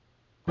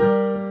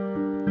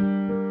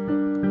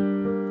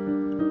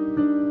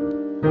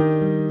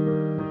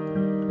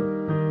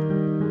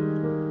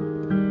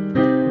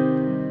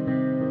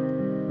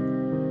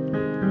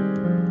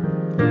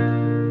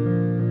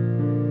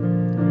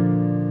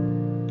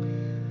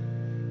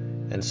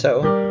And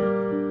so,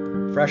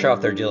 fresh off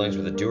their dealings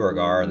with the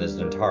Duergar and the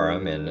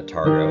Zentarum in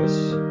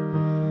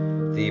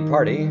Targos, the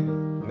party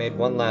made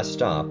one last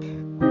stop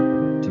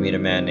to meet a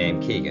man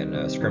named Keegan,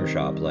 a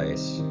scrimshaw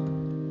place.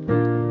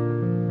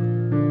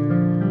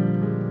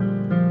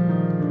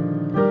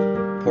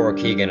 Poor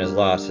Keegan has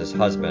lost his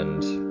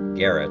husband,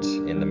 Garrett,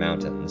 in the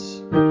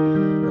mountains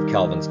of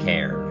Kelvin's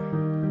Cairn.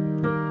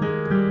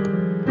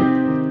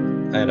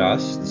 And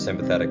us, the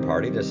sympathetic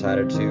party,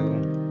 decided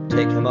to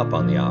take him up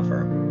on the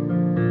offer.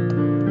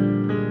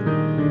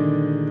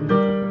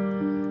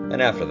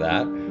 And after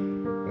that,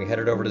 we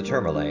headed over to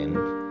Tourmaline.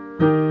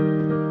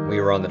 We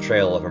were on the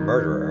trail of a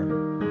murderer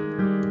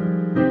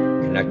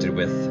connected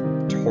with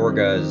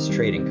Torga's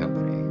trading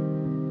company.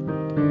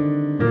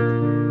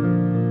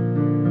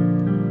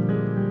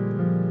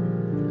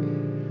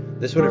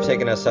 This would have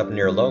taken us up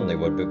near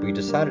Lonelywood, but we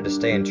decided to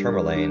stay in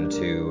Tourmaline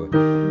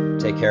to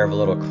take care of a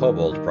little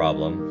kobold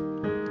problem.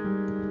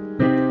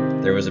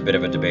 There was a bit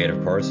of a debate,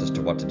 of course, as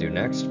to what to do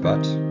next,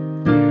 but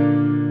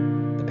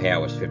the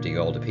payout was 50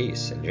 gold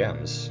apiece in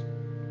gems.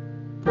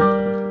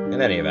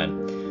 In any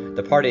event,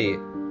 the party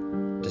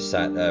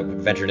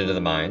ventured into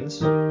the mines,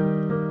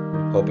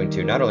 hoping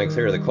to not only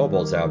clear the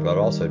kobolds out, but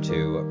also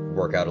to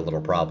work out a little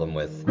problem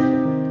with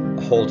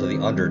a hole to the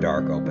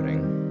Underdark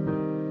opening.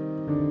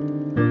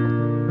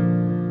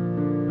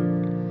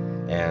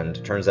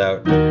 And turns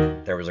out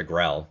there was a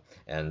Grell,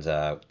 and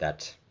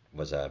that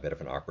was a bit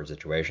of an awkward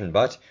situation,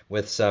 but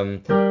with some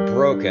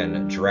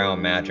broken drow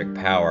magic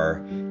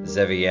power,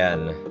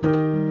 Zevien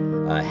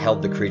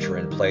held the creature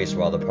in place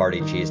while the party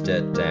cheesed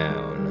it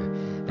down.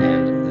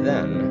 And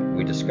then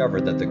we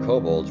discovered that the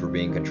kobolds were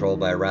being controlled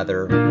by a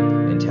rather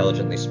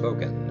intelligently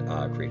spoken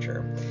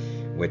creature,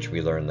 which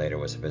we learned later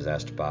was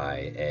possessed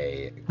by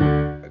a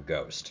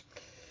ghost.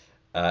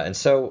 And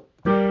so,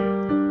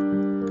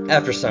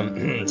 after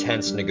some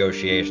tense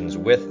negotiations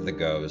with the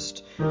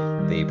ghost,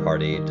 the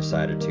party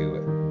decided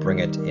to bring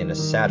it in a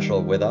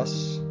satchel with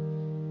us.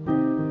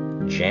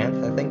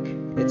 Janth, I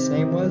think its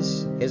name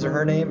was? His or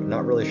her name?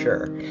 Not really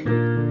sure.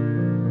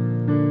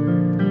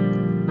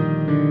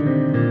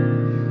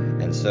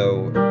 And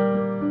so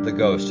the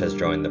ghost has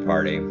joined the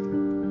party.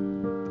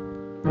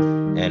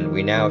 And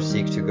we now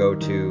seek to go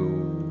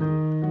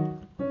to...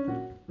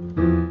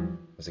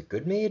 Was it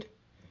Goodmead?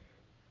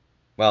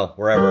 Well,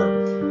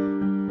 wherever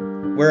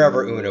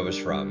Una was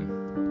from.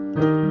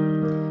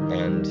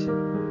 And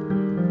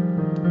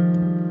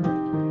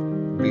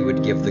we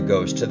would give the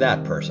ghost to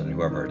that person,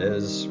 whoever it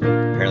is.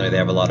 Apparently they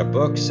have a lot of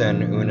books,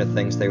 and Una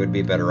thinks they would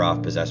be better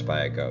off possessed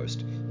by a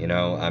ghost. You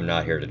know, I'm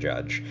not here to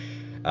judge.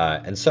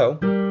 And so,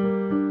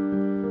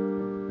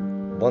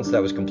 once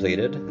that was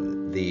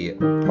completed, the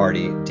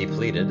party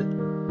depleted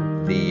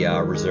the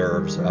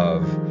reserves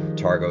of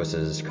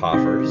Targos'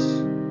 coffers,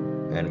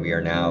 and we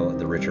are now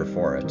the richer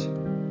for it.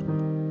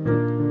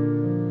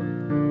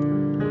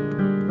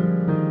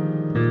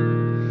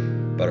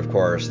 But of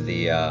course,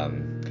 the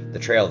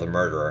trail of the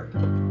murderer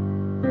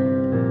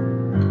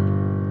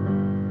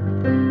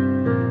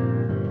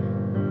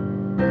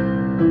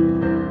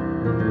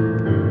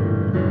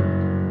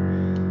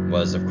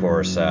was, of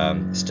course,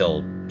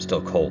 still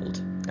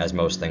cold, as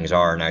most things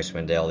are in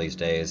Icewind Dale these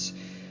days.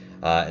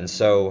 And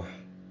so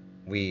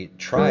we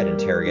tried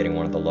interrogating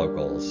one of the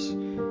locals,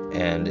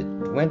 and it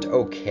went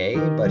okay,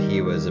 but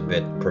he was a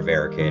bit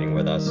prevaricating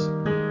with us.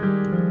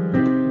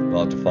 We'll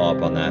have to follow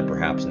up on that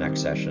perhaps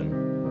next session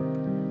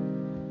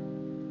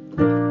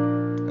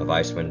of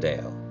Icewind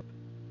Dale.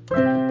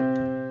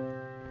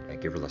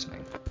 Thank you for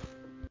listening.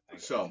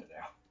 So,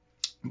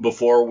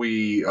 before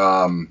we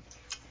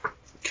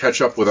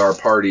catch up with our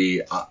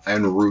party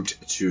en route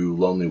to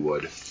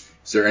Lonelywood,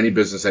 is there any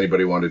business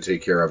anybody wanted to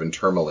take care of in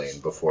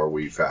Tourmaline before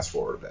we fast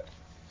forward a bit?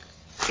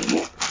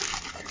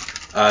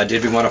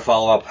 Did we want to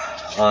follow up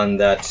on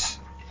that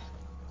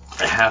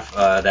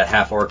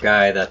half-orc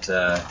guy that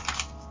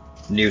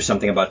knew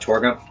something about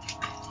Torga?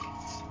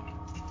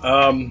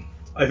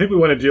 I think we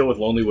want to deal with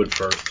Lonelywood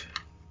first.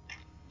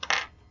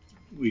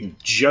 We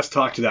just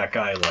talked to that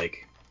guy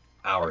like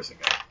hours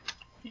ago.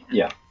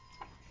 Yeah.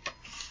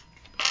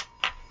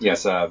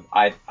 Yes,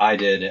 I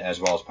did, as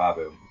well as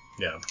Pabu.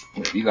 Yeah.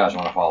 If you guys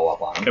want to follow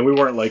up on him. And we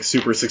weren't like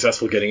super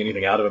successful getting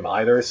anything out of him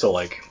either, so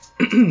like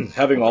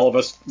having all of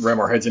us ram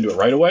our heads into it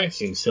right away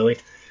seems silly.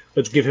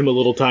 Let's give him a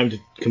little time to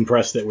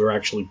compress that we're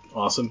actually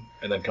awesome,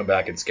 and then come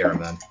back and scare him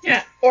then.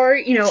 Yeah, or,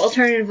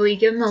 alternatively,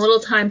 give him a little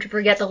time to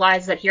forget the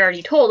lies that he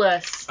already told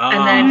us,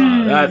 and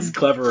then... That's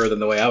cleverer than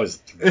the way I was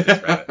thinking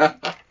about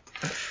it.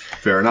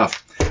 Fair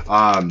enough.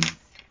 Yeah,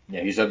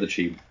 he said that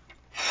she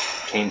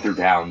came through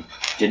town,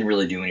 didn't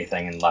really do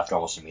anything, and left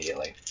almost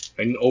immediately.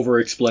 And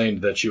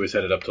over-explained that she was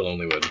headed up to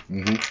Lonelywood.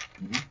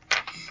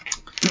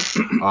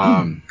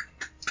 Mm-hmm.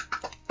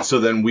 So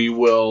then we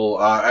will...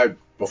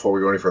 before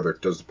we go any further,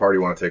 does the party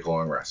want to take a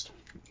long rest?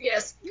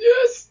 Yes.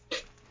 Yes!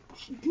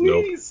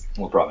 Please.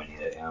 We'll probably need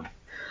it, yeah.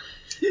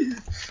 Wait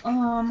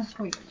a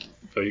minute.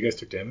 Oh, you guys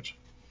took damage?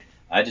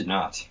 I did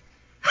not.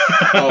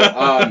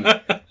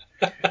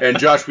 And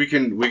Josh, we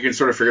can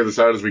sort of figure this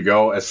out as we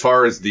go. As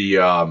far as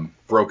the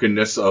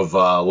brokenness of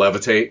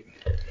levitate,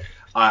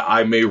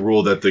 I may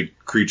rule that the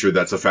creature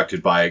that's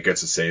affected by it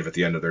gets a save at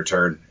the end of their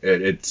turn.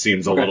 It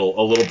seems a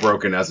little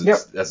broken as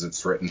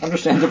it's written.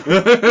 Understandable.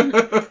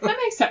 That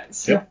makes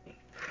sense. Yep.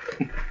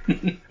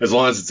 As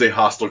long as it's a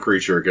hostile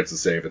creature, it gets a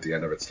save at the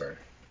end of its turn.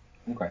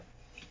 Okay.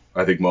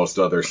 I think most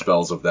other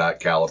spells of that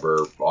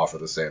caliber offer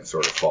the same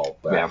sort of fault.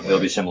 Yeah, it'll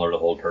be similar to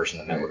Hold Person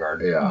in that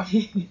regard. Yeah.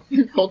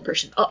 Hold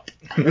person up.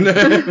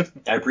 I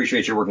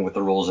appreciate you working with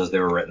the rules as they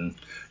were written.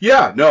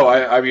 Yeah. No,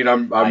 I mean,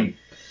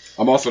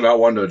 I'm also not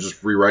one to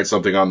just rewrite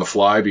something on the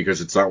fly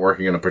because it's not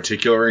working in a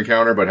particular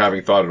encounter. But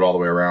having thought it all the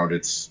way around,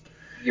 it's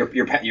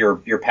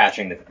You're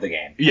patching the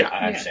game. Yeah.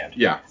 I understand.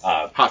 yeah,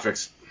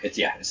 hotfix. It's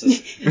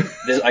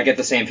this, I get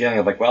the same feeling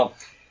of like, well,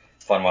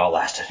 fun while it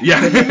lasted.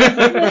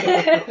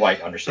 Yeah.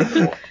 Quite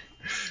understandable.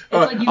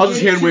 Like you I'll did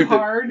just it hand too wave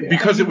hard it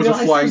because and it was a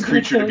realized it flying was gonna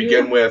creature to kill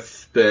begin you.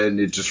 with. Then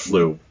it just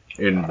flew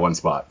in one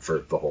spot for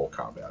the whole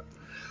combat.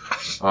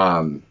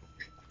 All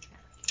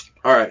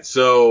right,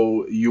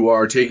 so you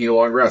are taking a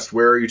long rest.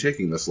 Where are you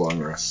taking this long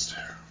rest?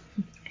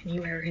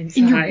 Anywhere In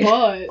your inside.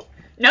 butt.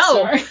 No,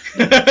 Sorry.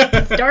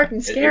 it's dark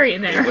and scary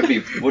in there. Would be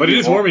But it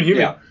is warm and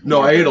humid. Yeah.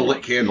 No, I ate a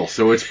lit candle,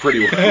 so it's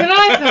pretty. And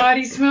I thought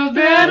he smelled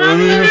bad on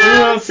the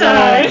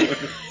outside.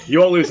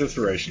 You all lose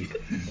inspiration.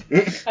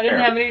 I didn't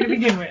have any to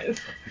begin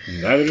with.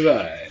 Neither did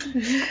I.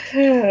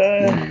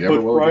 You never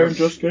will again.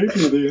 just gave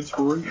me the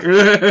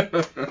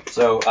inspiration.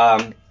 So,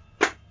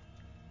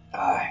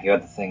 you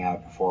had the thing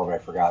out before, but I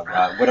forgot.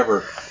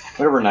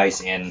 Whatever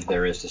nice inn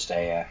there is to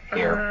stay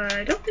here.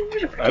 I don't think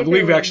there's a I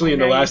believe actually in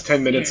the last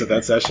 10 nice minutes of here.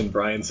 that session,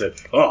 Brian said,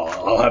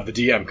 I'll have the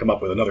DM come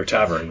up with another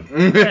tavern.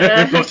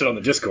 Post it on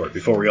the Discord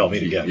before we all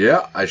meet again.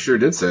 Yeah, I sure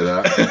did say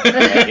that.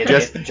 It's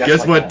just Guess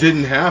like what that.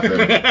 didn't happen?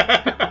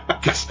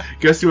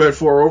 Guess who had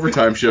 4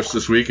 overtime shifts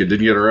this week and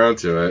didn't get around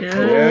to it? Yeah,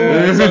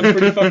 that sounds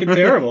pretty fucking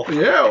terrible.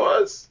 Yeah, it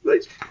was.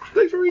 Thanks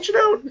for reaching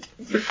out.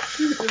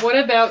 What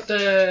about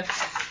the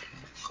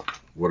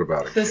What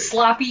about it? the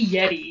sloppy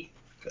Yeti?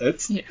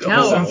 It's, No,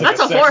 sounds like that's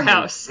a sex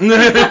whorehouse.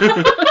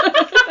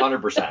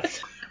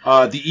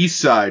 100%. The east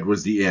side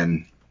was the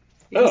inn.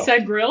 Oh. East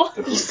Side Grill?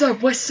 East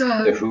up, west The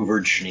side.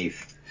 Hoovered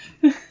Schneef.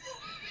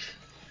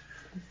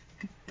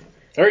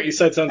 All right, East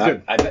Side sounds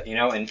good. I bet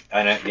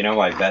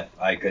I bet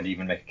I could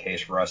even make a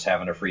case for us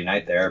having a free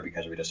night there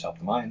because we just helped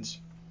the mines.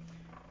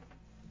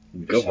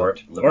 Go for it.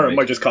 helped Or it liberate.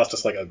 might just cost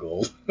us like a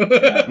gold.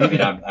 I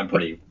mean, I'm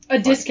pretty. A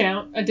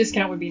discount. A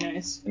discount would be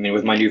nice. I mean,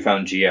 with my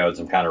newfound geodes,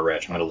 I'm kind of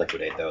rich. I'm gonna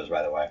liquidate those,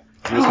 by the way.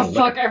 Oh,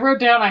 fuck. I wrote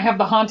down I have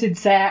the haunted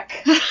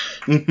sack.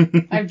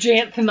 I have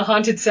Janth in the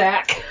haunted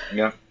sack.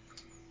 Yeah.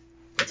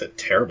 That's a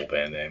terrible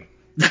band name.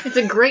 It's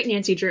a great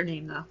Nancy Drew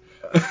name,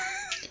 though.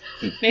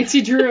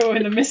 Nancy Drew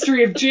and the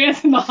mystery of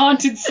Janth in the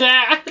haunted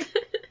sack.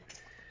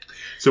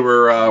 So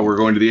we're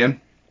going to the inn.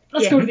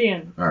 Let's Yeah. go to the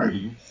inn. All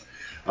right.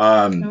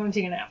 I want to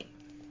take a nap.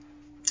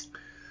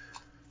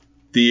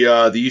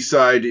 The east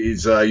side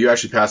is you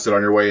actually passed it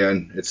on your way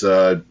in. It's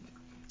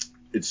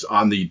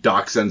on the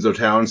docks ends of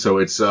town, so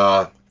it's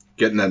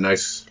getting that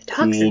nice Docks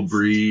cool ends.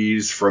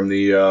 breeze from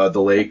the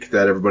lake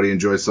that everybody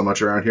enjoys so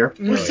much around here.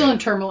 We're Oh, still yeah. in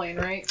Tourmaline,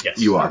 right? Yes.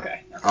 You are.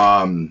 Okay.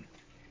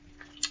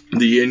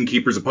 The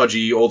innkeeper's a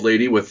pudgy old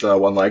lady with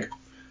one leg,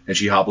 and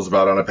she hobbles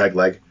about on a peg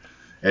leg,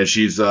 and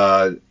she's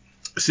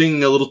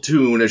singing a little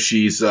tune as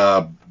she's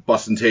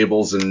busting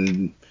tables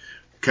and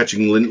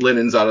catching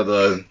linens out of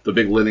the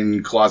big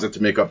linen closet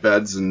to make up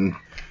beds, and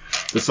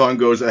the song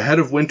goes, "Ahead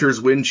of winter's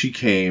wind she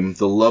came,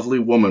 the lovely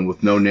woman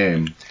with no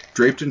name.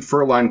 Draped in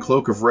fur-lined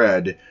cloak of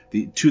red,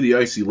 to the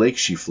icy lake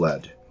she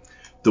fled.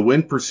 The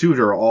wind pursued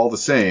her all the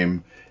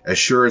same, as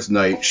sure as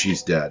night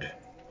she's dead."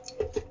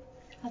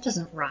 That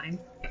doesn't rhyme.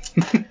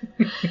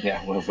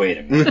 Yeah. Well, wait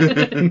a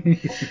minute.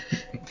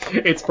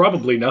 It's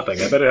probably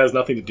nothing. I bet it has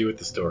nothing to do with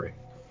the story.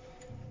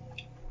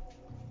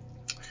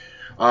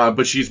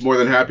 But she's more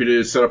than happy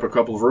to set up a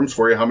couple of rooms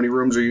for you. How many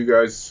rooms are you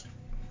guys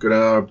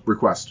gonna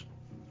request?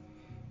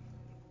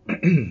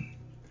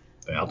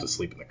 I'll just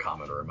sleep in the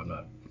common room.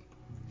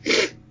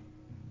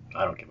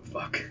 I don't give a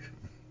fuck.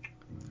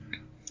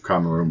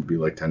 Common room would be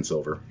like 10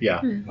 silver.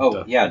 Yeah.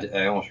 Oh, yeah.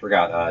 I almost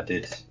forgot.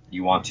 Did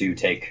you want to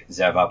take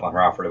Zev up on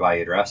her offer to buy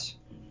you a dress?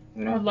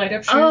 You Or know, light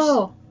up shoes.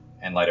 Oh,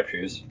 and light up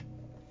shoes,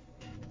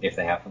 if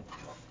they have them.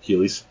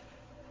 Heelys.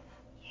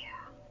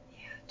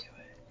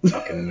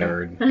 Fucking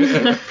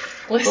nerd.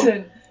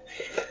 Listen.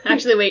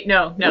 actually, wait,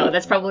 no,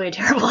 that's probably a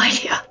terrible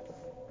idea.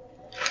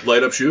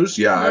 Light up shoes?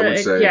 Yeah, I would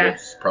say Yeah.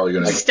 that's probably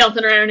gonna. Like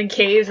stealthing around in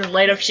caves and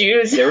light up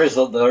shoes. There is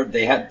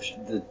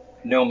the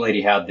gnome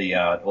lady had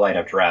the light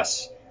up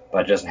dress,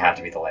 but it doesn't have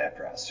to be the light up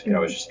dress. It could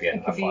always just be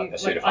It could be a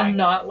suit like of a fine,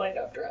 not light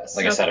up dress.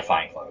 like a set of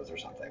fine clothes or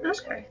something.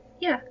 Basically. Okay.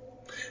 Yeah.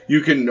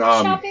 You can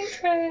Shopping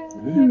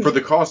trip. for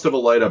the cost of a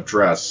light up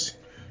dress.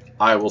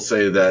 I will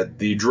say that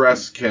the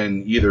dress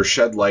can either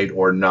shed light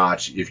or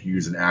not if you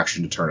use an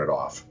action to turn it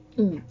off.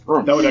 That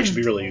would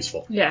actually be really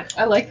useful. Yeah.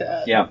 I like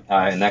that. Yeah.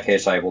 In that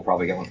case, I will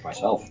probably get one for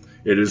myself.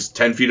 It is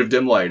 10 feet of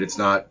dim light. It's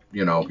not,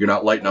 you're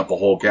not lighting up a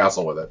whole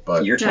castle with it,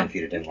 but You're 10 Yeah.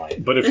 feet of dim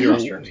light. But if you're,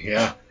 Monster.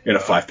 yeah, in a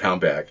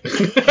 5-pound bag.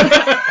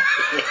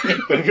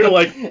 But if you're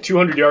like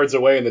 200 yards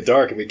away in the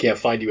dark and we can't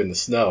find you in the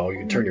snow, you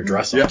can turn your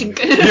dress Yeah. off.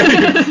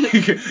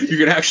 You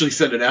can actually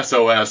send an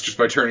SOS just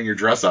by turning your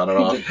dress on and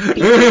off.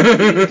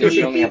 Does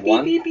she only have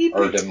one,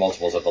 or do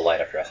multiples of the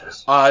light up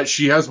dresses?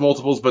 She has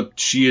multiples, but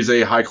she is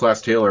a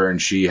high-class tailor,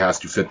 and she has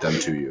to fit them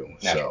to you.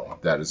 So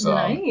that is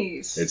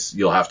Nice.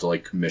 you'll have to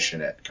like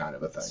commission it, kind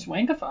of a thing.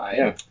 Swankified.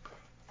 Yeah.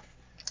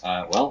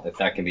 Well, if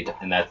that can be,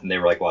 and they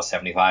were like what,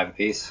 75 a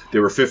piece? They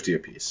were 50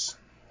 apiece.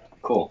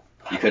 Cool.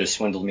 You could have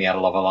swindled me out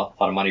of a lot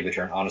of money, but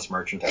you're an honest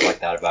merchant. I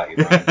like that about you,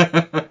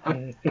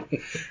 Brian.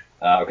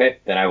 Okay,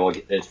 then I will.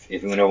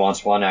 If Uno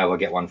wants one, I will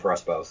get one for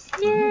us both.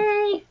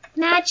 Yay!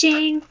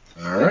 Matching.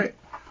 All right.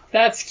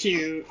 That's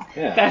cute.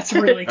 Yeah. That's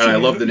really cute. And I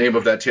love the name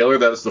of that tailor.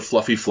 That is the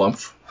Fluffy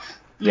Flumph.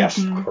 Yes.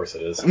 Of course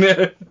it is.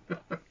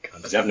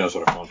 Zev knows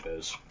what a flump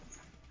is.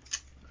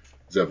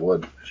 Zev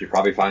would. She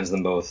probably finds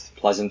them both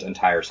pleasant and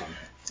tiresome.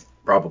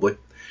 Probably.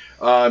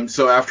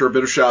 So after a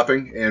bit of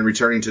shopping and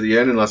returning to the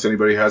inn, unless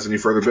anybody has any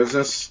further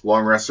business,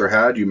 long rests are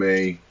had. You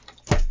may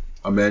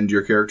amend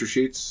your character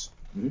sheets.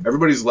 Mm-hmm.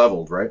 Everybody's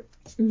leveled, right?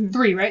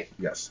 3, right?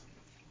 Yes.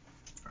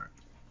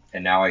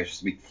 And now I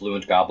speak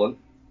fluent goblin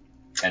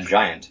and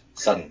giant,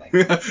 suddenly.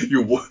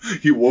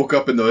 You woke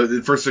up in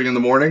the first thing in the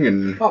morning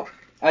and Oh,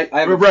 I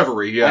have a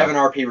reverie. Yeah. I have an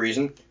RP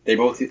reason. They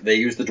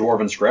use the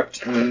dwarven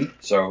script, Mhm.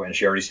 so and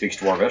she already speaks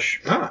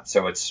dwarvish,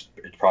 so it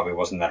probably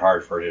wasn't that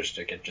hard for her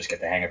to just get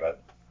the hang of it.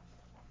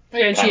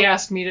 Yeah, and she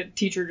asked me to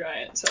teach her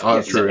giant, so. Oh,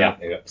 that's true. Yeah.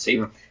 See,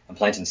 I'm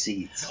planting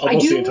seeds.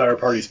 Almost do- the entire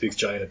party speaks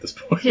giant at this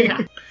point.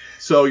 Yeah.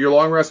 So your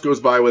long rest goes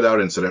by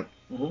without incident.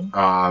 Mm-hmm.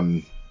 I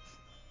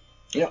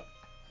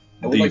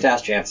would The- like to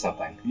ask Jan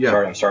something. Yeah.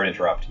 Sorry, I'm sorry to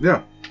interrupt.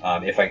 Yeah.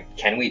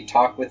 Can we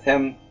talk with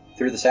him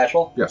through the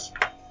satchel? Yes.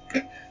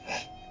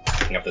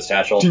 Picking up the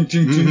satchel.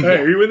 Hey,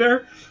 are you in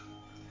there?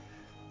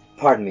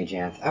 Pardon me,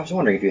 Janth. I was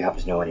wondering if you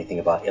happen to know anything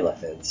about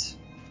illithids.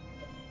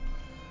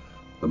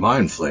 The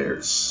Mind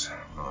Flayers.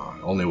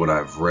 Only what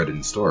I've read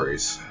in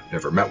stories.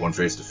 Never met one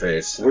face to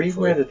face. Were you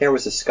aware that there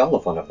was a skull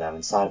of one of them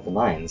inside of the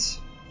mines?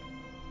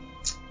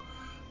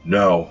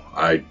 No,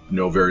 I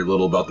know very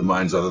little about the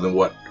mines other than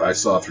what I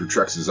saw through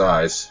Trex's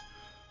eyes.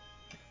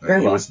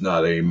 Very He well. was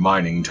not a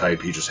mining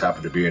type, he just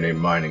happened to be in a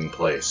mining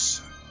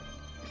place.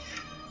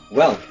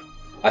 Well,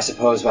 I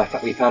suppose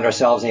we found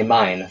ourselves a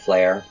mine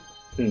flayer.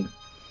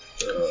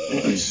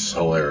 It's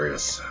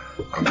hilarious.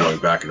 I'm going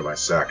back into my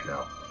sack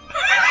now.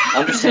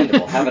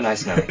 Understandable. Have a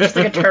nice night. Like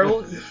a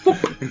turtle.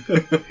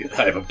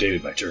 I have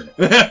updated my journal.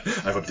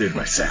 I've updated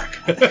my sack.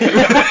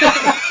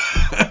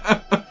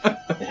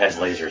 It has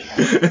lasers now.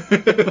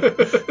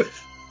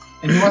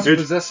 And he wants to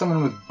possess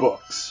someone with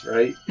books,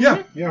 right?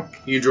 Yeah.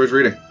 He enjoys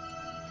reading.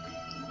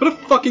 What a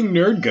fucking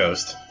nerd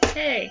ghost.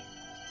 Hey.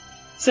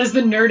 Says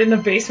the nerd in the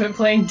basement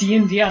playing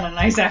D&D on a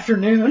nice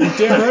afternoon.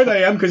 Damn right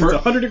I am, because it's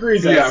 100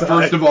 degrees Yeah, outside.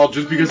 first of all,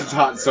 just because it's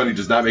hot and sunny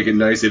does not make it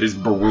nice. It is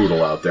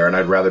brutal out there, and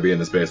I'd rather be in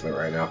this basement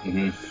right now.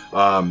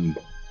 Mm-hmm.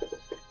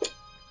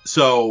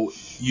 So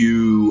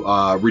you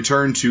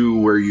return to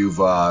where you've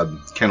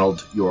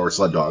kennelled your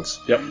sled dogs.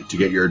 Yep. To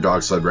get your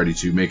dog sled ready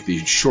to make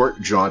the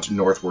short jaunt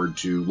northward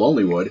to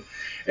Lonelywood.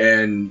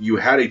 And you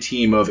had a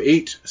team of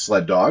 8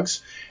 sled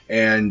dogs,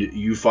 and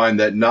you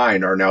find that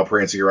 9 are now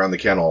prancing around the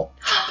kennel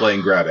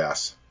playing grab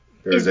ass.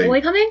 Is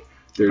Boy coming?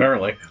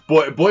 Apparently.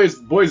 Boy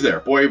is there.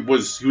 Boy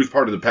was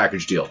part of the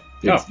package deal.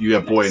 You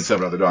have Boy and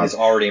 7 other dogs. He's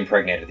already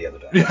impregnated the other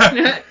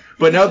dog.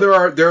 But now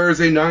there is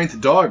a 9th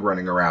dog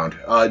running around.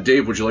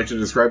 Dave, would you like to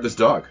describe this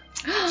dog?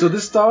 So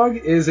this dog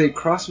is a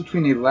cross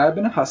between a lab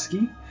and a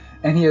husky,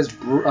 and he has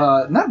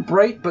not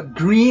bright but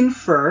green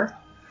fur.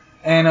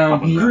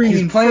 And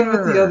he's playing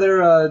with the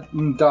other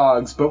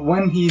dogs, but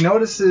when he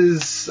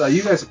notices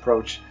you guys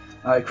approach,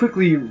 he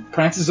quickly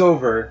prances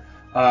over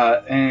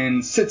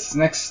and sits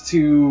next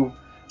to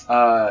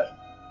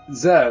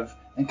Zev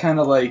and kind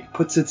of like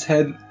puts its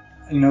head,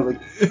 like,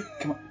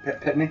 come on,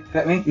 pet me,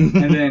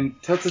 and then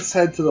tilts its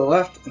head to the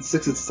left and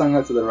sticks its tongue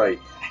out to the right.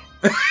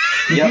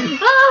 Yep. And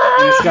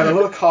it's got a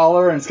little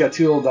collar and it's got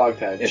 2 little dog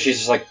tags. And she's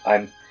just like,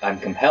 I'm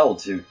compelled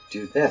to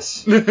do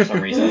this for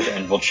some reason,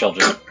 and she'll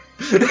just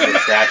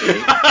scratch it.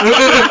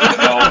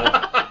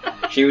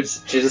 No. She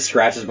just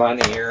scratches behind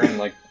the ear and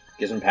like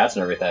gives him pats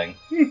and everything.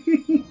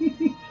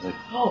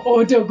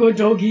 Oh,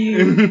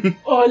 doggy.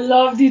 Oh, I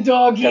love the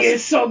doggy.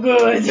 It's so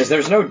good. Because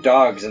there's no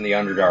dogs in the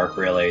Underdark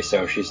really,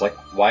 so she's like,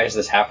 why is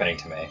this happening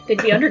to me?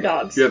 They'd be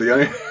underdogs. Yeah,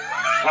 the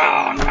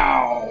Oh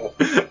no!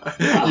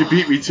 You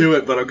beat me to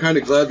it, but I'm kind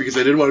of glad because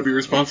I didn't want to be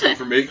responsible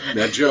for making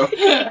that joke.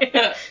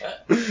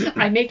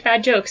 I make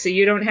bad jokes, so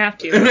you don't have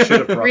to.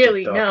 Should've brought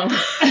Really, the no.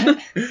 dog.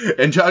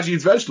 And Josh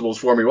eats vegetables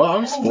for me. Wow,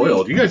 I'm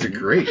spoiled. You guys are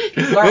great.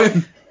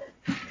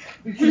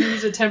 We can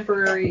use a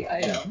temporary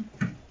item.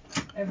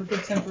 I have a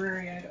good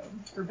temporary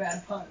item for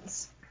bad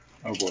puns.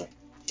 Oh boy.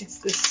 It's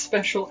this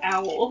special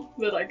owl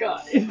that I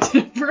got in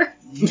Denver.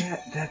 Yeah,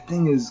 that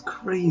thing is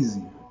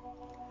crazy.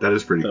 That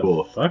is pretty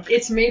cool. Fuck?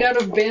 It's made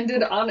out of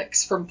banded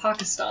onyx from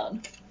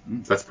Pakistan.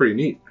 That's pretty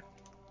neat.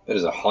 That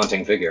is a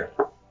haunting figure.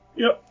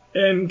 Yep.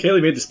 And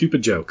Kaylee made the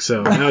stupid joke,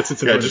 so now it's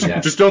Yeah,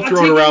 just don't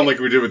throw it around like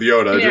we did with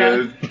Yoda.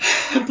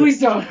 Yeah. Please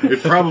don't.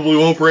 It probably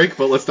won't break,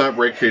 but let's not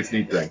break Kate's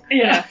neat thing.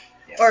 Yeah.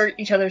 Or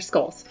each other's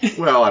skulls.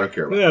 Well, I don't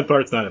care about That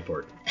part's not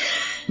important.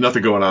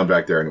 Nothing going on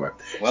back there anyway.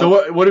 Well-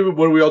 So what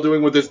are we all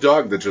doing with this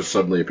dog that just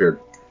suddenly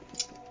appeared?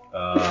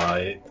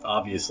 It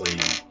obviously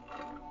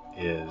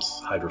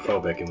is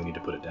hydrophobic, and we need to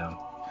put it down.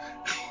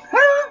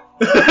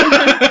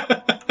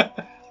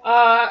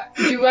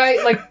 Do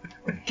I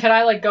can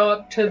I go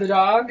up to the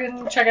dog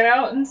and check it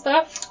out and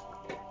stuff?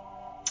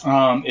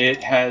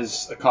 It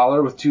has a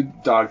collar with 2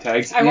 dog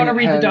tags. I want to and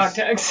it read the has-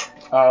 dog tags.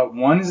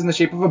 One is in the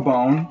shape of a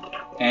bone,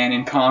 and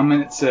in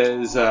common it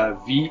says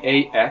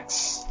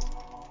VAX,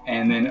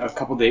 and then a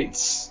couple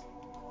dates.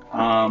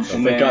 And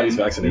Thank then God he's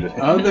vaccinated.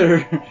 The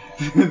other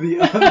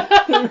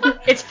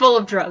It's full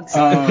of drugs.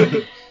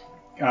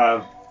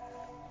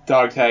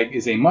 dog tag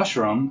is a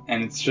mushroom,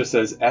 and it just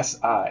says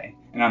SI.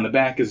 And on the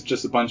back is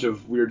just a bunch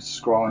of weird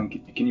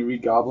scrawling. Can you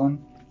read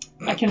Goblin?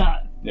 I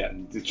cannot. Yeah,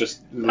 it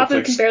just looks Papa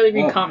like can barely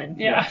read common.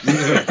 Yeah.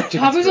 Chicken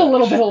Papa's a scratch.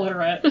 little bit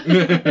illiterate.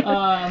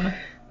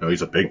 No,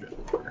 he's a big bit.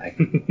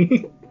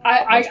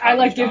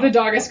 I give the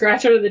dog a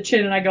scratch under the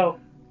chin and I go,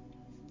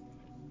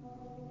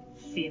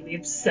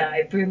 Philip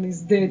Cypern,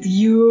 is that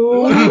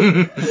you?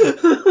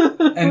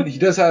 And he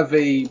does have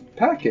a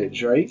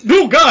package, right?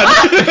 Oh, God!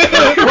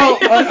 Well,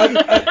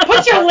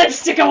 Put your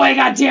lipstick away,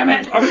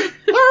 goddammit!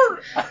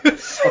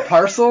 a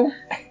parcel.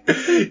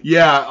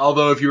 Yeah,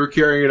 although if you were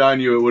carrying it on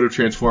you, it would have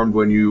transformed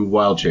when you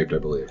wild shaped, I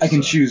believe. I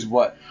can so. choose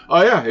what.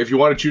 Oh yeah, if you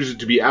want to choose it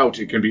to be out,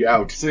 it can be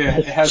out. So yeah,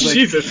 it has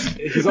Jesus.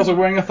 He's also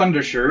wearing a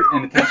thunder shirt,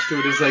 and attached to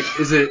it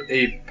is it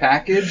a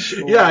package?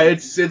 Or... Yeah,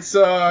 it's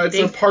a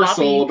Big parcel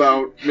floppy.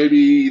 about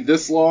maybe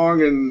this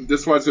long and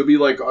this wide, so it'd be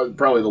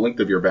probably the length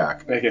of your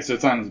back. Okay, so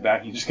it's on his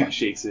back. He just kind of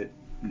shakes it.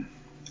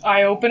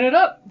 I open it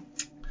up.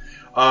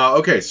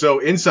 Okay, so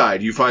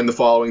inside you find the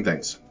following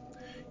things.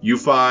 You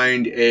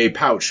find a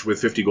pouch with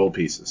 50 gold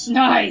pieces.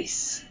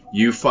 Nice.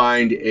 You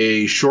find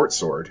a short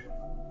sword.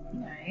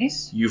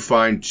 Nice. You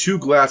find 2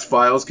 glass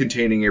vials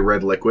containing a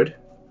red liquid,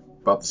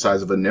 about the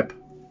size of a nip.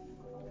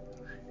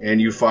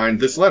 And you find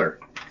this letter,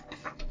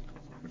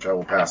 which I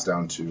will pass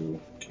down to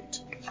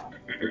Kate.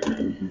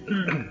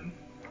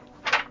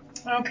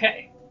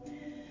 Okay.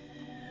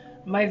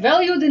 My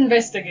valued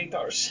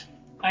investigators,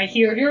 I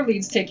hear your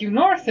leads take you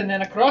north and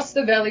then across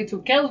the valley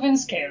to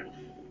Kelvin's Cairn.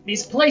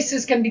 These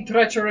places can be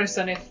treacherous,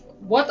 and if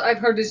what I've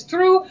heard is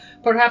true,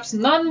 perhaps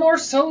none more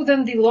so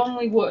than the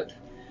Lonely Wood.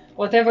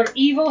 Whatever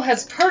evil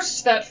has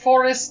cursed that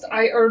forest,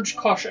 I urge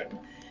caution.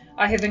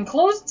 I have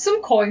enclosed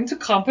some coin to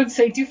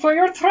compensate you for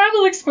your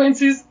travel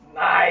expenses.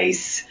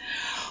 Nice!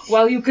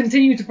 While you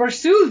continue to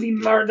pursue the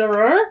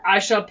murderer, I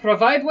shall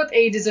provide what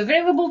aid is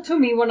available to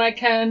me when I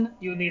can.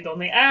 You need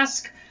only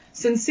ask.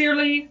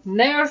 Sincerely,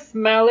 Nerth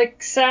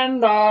Malik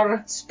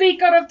Sandar,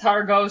 Speaker of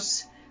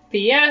Targos.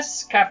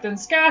 P.S. Captain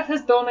Scath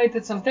has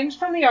donated some things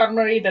from the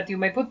armory that you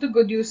may put to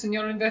good use in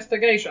your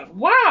investigation.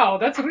 Wow,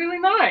 that's really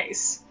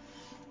nice.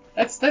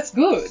 That's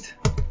good.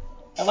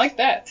 I like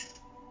that.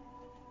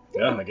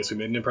 Yeah, I guess we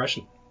made an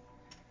impression.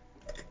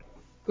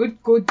 Good.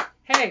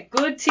 Hey,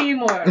 good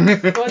teamwork.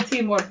 Good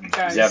teamwork,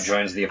 guys. Zeb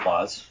joins the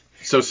applause.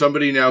 So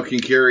somebody now can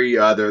carry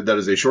that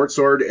is a short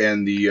sword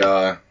and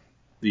the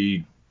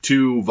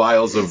 2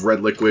 vials of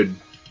red liquid.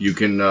 You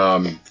can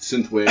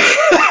synthwave.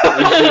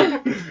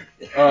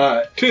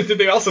 Did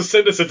they also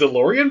send us a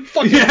DeLorean?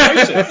 Fucking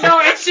gracious.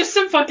 No, it's just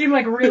some fucking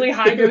really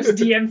high dose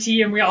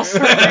DMT, and we all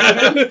start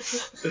laughing.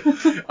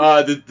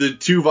 The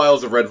 2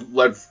 vials of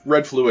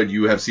red fluid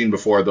you have seen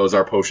before. Those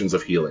are potions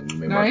of healing. You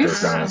may mark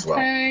those down as well.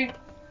 Okay.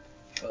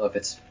 Well, if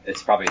it's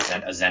probably a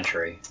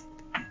Zentry.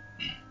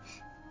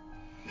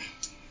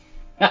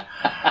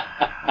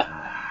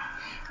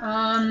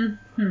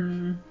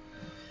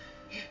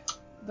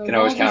 The Can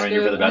always gold count is on you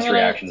for good. the best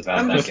reactions, Ben.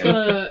 I'm Thank just you.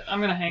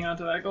 gonna hang on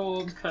to that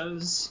gold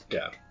because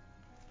Yeah.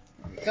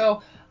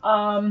 go.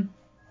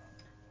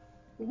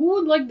 Who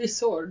would like this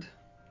sword?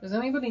 Does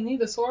anybody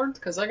need a sword?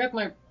 Because I got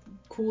my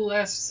cool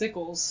ass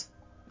sickles.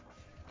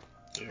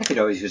 I could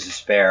always use a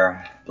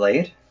spare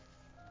blade.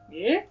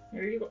 Yeah,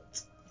 here you go.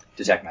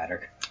 Detect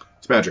magic.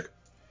 It's magic.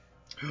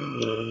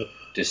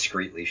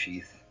 Discreetly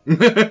sheath.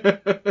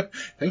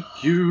 Thank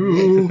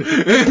you.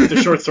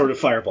 The short sword of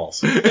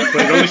fireballs. But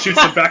it only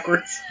shoots them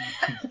backwards.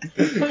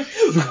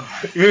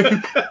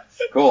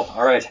 Cool.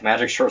 All right,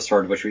 magic short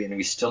sword, which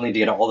we still need to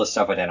get all this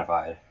stuff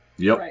identified.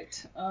 Yep.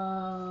 Right.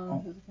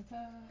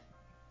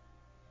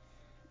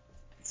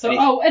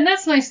 So, and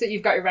that's nice that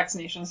you've got your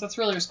vaccinations. That's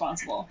really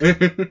responsible.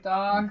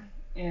 Dog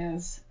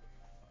is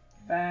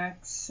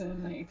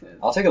vaccinated.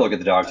 I'll take a look at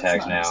the dog That's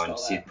tags not now how and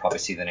to spell that. probably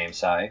see the name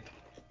Sai.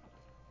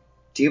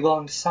 Do you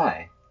belong to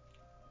Sai?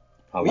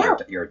 Oh,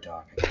 you're a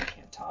dog. I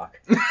can't talk.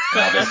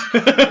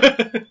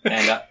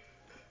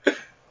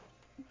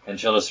 And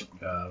she'll just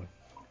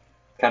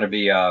kind of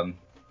be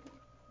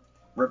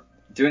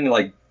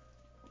doing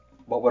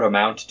what would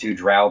amount to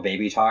drow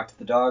baby talk to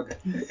the dog.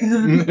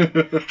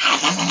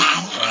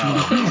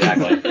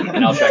 Exactly.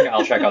 And I'll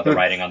check out the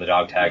writing on the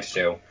dog tags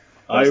too.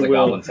 What does the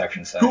will. goblin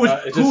section say? Who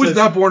it just was says,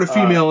 not born a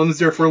female and is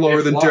therefore lower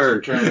If than lost,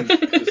 dirt? return to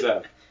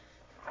Zev.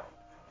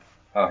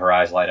 Oh, her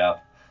eyes light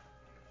up.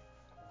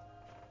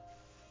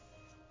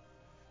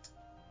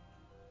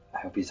 I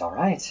hope he's all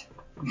right.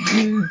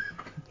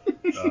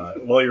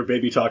 While you're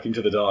baby talking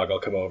to the dog, I'll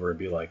come over and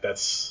be like,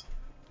 "That's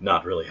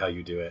not really how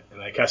you do it."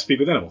 And I cast Speak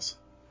with Animals.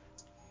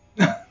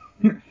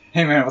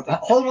 Hey man, what the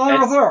hell?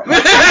 What's up?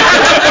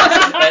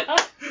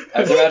 I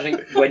was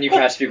imagining when you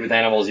cast Speak with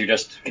Animals, you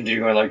just continue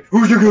going like,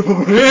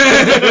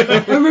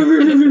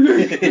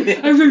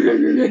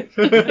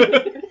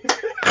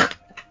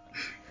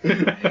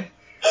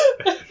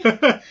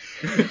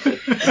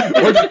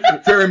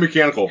 Very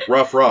mechanical.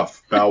 Rough,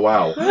 bow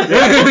wow.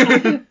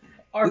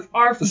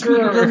 Arf,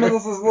 Give me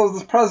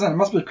this present. It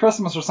must be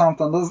Christmas or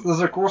something. Is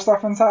there cool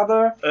stuff inside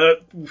there?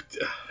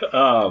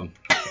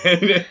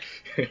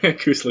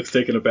 Goose looks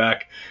taken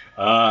aback.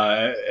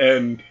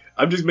 And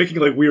I'm just making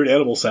like weird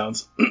animal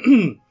sounds.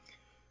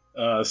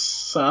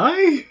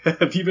 Sai?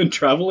 Have you been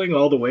traveling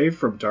all the way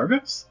from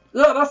Targos?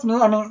 Yeah, that's me.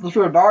 I mean, if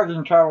you're a dog, you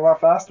can travel a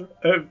lot faster.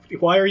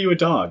 Why are you a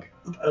dog?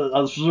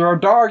 If you're a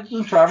dog, you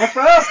can travel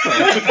faster.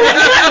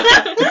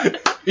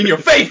 In your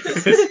face!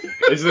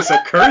 Is this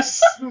a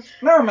curse?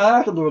 No, man,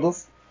 I can do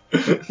this.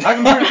 I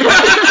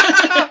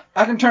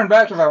can turn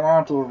back if I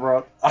want to,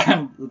 but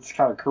it's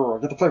kind of cool. I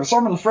get to play with so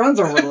many friends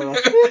over there.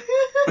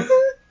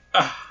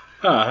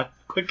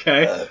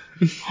 Okay.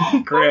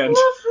 Grand.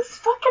 this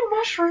fucking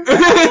mushroom.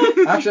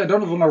 Actually, I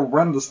don't even know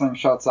when this thing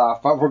shuts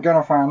off, but we're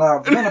gonna find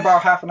out in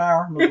about half an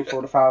hour, maybe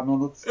 45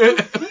 minutes.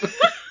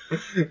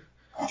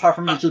 Time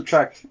for me to keep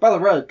track. By the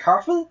way,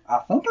 coffee? I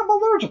think I'm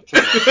allergic to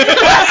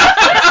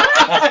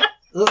it.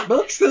 It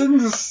makes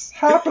things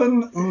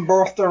happen in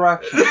both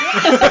directions.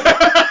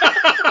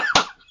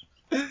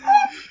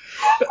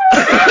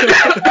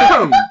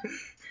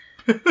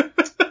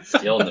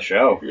 stealing the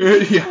show.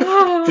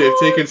 Yeah. Dave,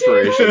 take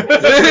inspiration.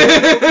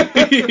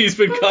 He's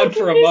been gone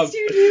for a month.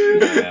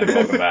 And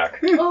welcome back.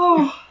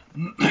 Oh.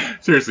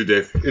 Seriously,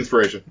 Dave,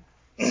 inspiration.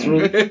 I'm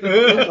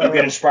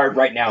getting inspired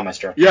right now,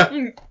 mister.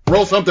 Yeah.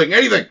 Roll something,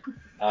 anything.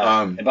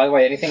 And by the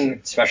way,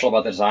 anything special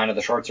about the design of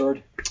the short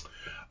sword?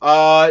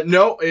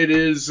 No, it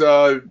is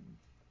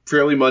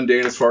fairly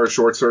mundane as far as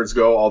short swords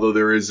go, although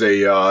there is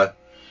a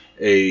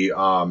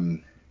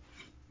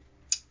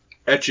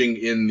etching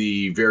in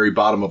the very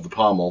bottom of the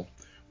pommel,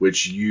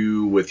 which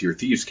you, with your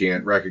thieves'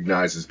 cant,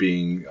 recognize as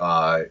being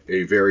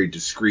a very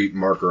discreet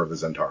marker of the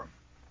Zentarum.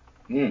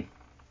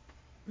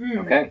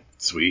 Okay.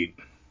 Sweet.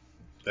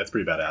 That's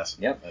pretty badass.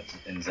 Yep,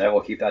 and Zev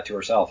will keep that to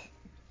herself.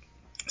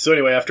 So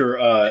anyway, after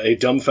a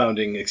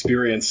dumbfounding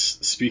experience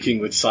speaking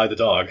with Sai the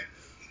dog,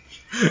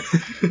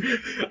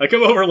 I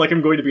come over like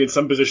I'm going to be in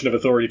some position of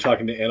authority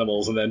talking to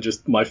animals, and then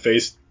just my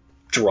face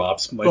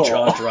drops, my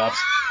jaw drops,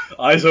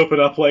 eyes open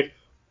up like,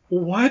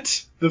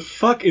 what the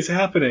fuck is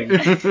happening?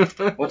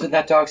 What did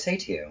that dog say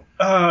to you?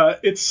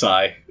 It's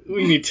Sai.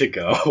 We need to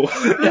go.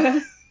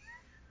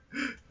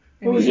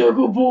 Who's your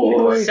good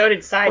boy? So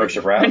did Sai Works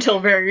of wrath. until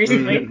very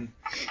recently.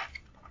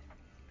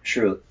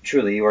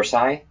 Truly, you are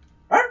Sai?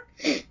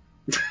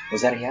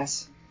 Was that a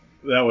yes?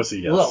 That was a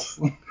yes.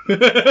 I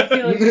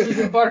feel like this is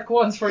a bark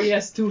once for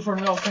yes, two for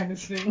no kind of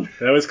thing.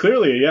 That was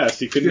clearly a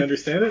yes. You couldn't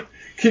understand it?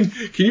 Can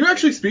you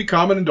actually speak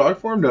common in dog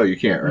form? No, you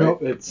can't, right?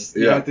 Nope, it's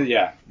you have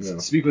to,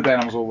 Speak with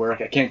animals will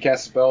work. I can't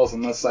cast spells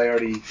unless I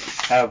already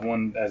have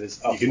one that is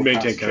up You can for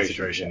maintain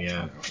concentration,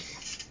 yeah.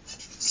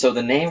 So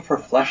the name for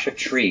flesh of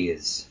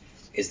trees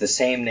is the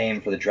same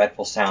name for the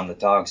dreadful sound that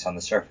dogs on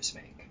the surface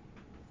make.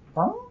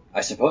 Huh?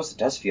 I suppose it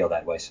does feel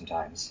that way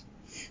sometimes.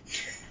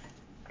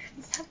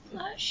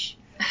 Flush.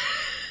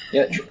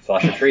 Yeah,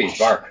 flesh of trees,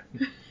 bark.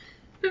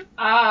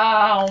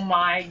 Oh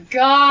my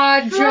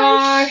god,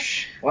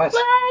 Josh! What?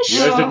 You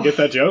guys didn't get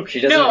that joke?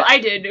 She doesn't. No, I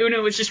did. Una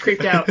was just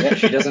creeped out. Yeah,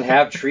 she doesn't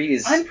have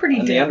trees. I'm pretty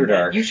in the dead.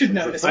 Underdark. You should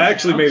notice. I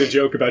actually made a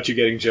joke about you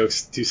getting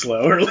jokes too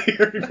slow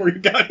earlier before you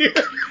got here.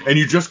 And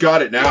you just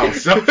got it now,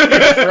 so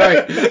that's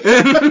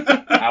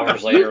right.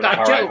 Hours later, in the got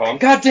car ride joke. home.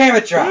 God damn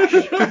it, Josh!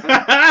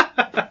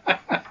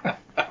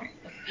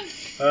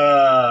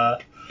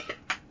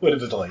 What a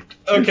delight.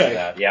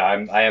 Okay. Yeah,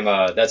 I am.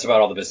 That's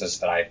about all the business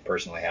that I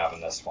personally have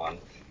in this one,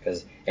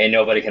 because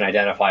nobody can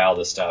identify all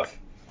this stuff.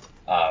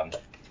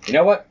 You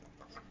know what?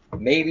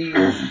 Maybe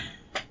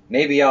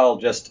I'll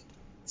just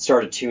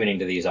start attuning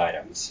to these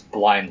items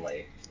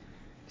blindly,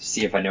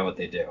 see if I know what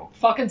they do.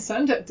 Fucking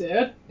send it,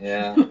 dude.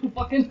 Yeah.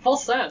 Fucking full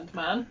send,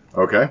 man.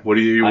 Okay. What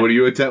are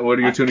you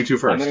tuning to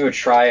first? I'm going to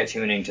try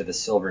attuning to the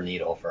silver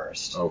needle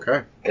first.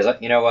 Okay. Because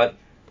you know what?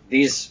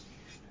 These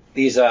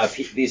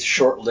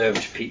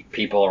short-lived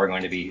people are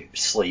going to be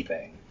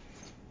sleeping,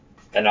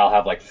 and I'll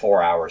have like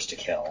 4 hours to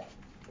kill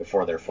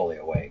before they're fully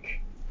awake.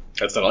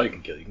 That's not all you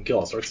can kill. You can kill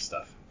all sorts of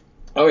stuff.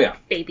 Oh yeah.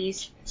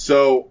 Babies.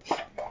 So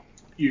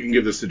you can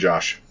give this to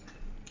Josh.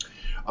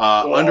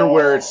 Under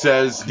where it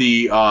says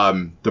the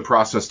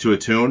process to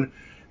attune,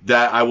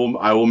 that I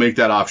will make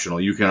that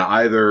optional. You can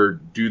either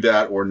do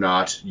that or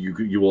not.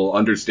 You will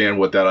understand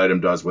what that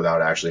item does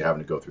without actually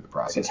having to go through the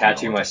process. I can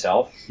tattoo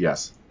myself?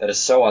 Yes. That is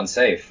so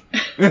unsafe.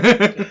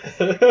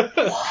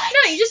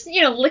 No, you just,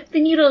 lick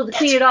the needle to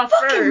clean it off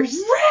first.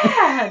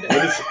 Rad!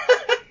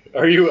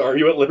 Are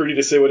you at liberty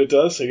to say what it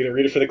does? Are you going to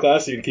read it for the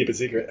class, or are you going to keep it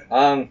secret?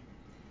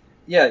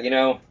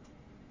 Yeah,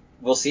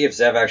 we'll see if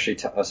Zev actually...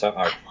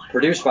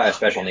 produced by a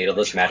special needle,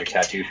 this magic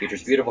tattoo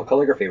features beautiful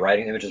calligraphy,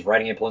 writing images,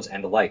 writing implements,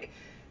 and the like.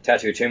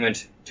 Tattoo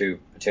attunement to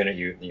attune it,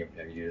 you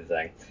do the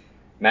thing.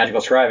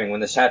 Magical scribing. When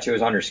this tattoo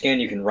is on your skin,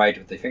 you can write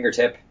with the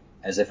fingertip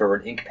as if it were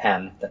an ink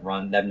pen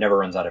that never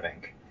runs out of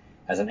ink.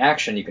 As an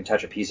action, you can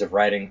touch a piece of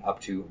writing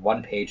up to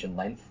 1 page in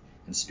length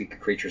and speak a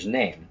creature's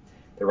name.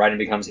 The writing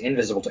becomes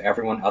invisible to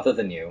everyone other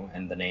than you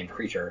and the named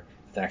creature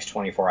for the next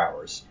 24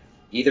 hours.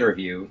 Either of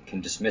you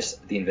can dismiss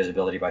the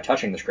invisibility by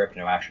touching the script,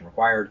 no action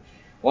required.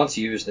 Once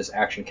used, this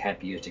action can't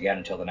be used again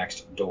until the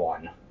next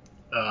dawn.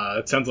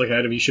 It sounds like an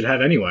item you should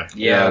have anyway.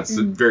 Yeah, it's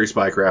very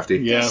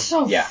spycrafty. Yeah. That's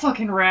so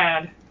fucking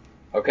rad.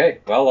 Okay,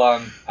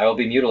 well, I will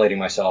be mutilating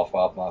myself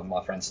while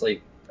my friends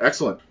sleep.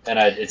 Excellent. And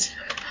it's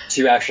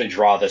to actually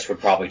draw this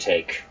would probably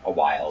take a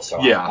while, so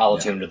I'll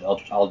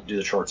do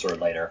the short sword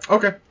later.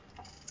 Okay,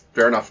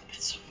 fair enough.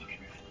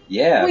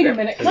 Yeah. Wait a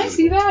minute, can I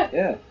see that?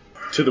 Yeah.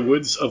 To the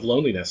woods of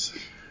loneliness.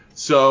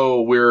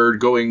 So we're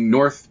going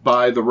north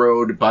by the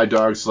road by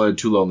dog sled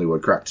to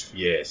Lonelywood, correct?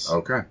 Yes.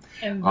 Okay.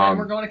 And then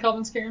we're going to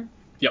Kelvin's Cairn?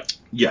 Yep.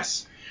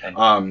 Yes.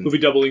 We'll be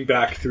doubling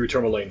back through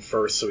Tourmaline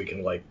first, so we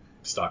can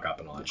stock up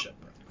and all that shit.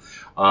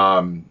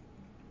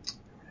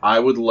 I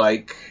would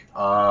like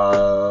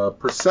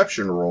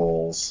perception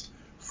rolls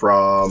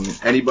from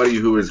anybody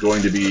who is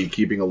going to be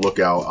keeping a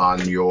lookout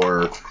on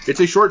your... It's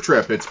a short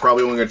trip. It's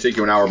probably only going to take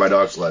you an hour by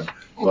dog sled.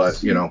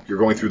 But, you're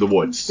going through the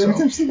woods. So.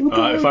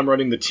 If I'm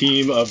running the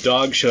team of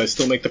dogs, should I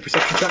still make the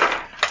perception check?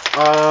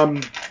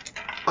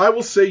 I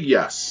will say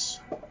yes.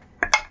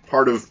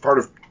 Part of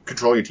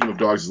controlling a team of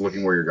dogs is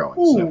looking where you're going.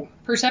 Ooh, So.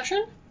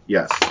 perception?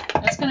 Yes.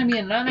 That's going to be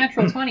a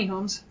non-natural 20,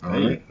 Holmes. All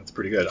right. That's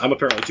pretty good. I'm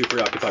apparently too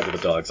preoccupied with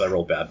the dogs. I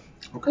rolled bad.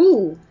 Okay.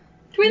 Ooh.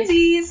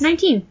 Twinsies!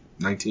 19.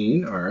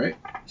 19, all right.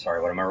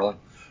 Sorry, what am I rolling?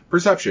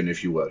 Perception,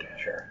 if you would.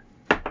 Sure.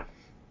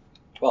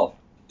 12.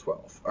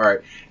 12. All right.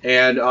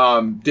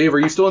 And, Dave, are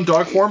you still in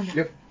dog form?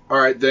 Yep. All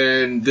right,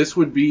 then this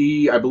would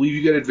be, I believe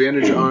you get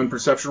advantage on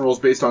perception rolls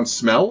based on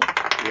smell.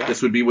 Yeah.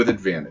 This would be with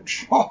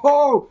advantage.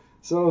 Oh!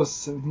 So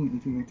 17,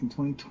 18, 19,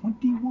 20,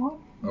 21?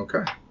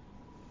 Okay.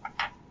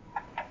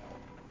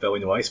 Belly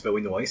no ice.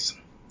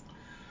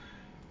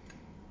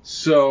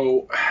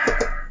 So,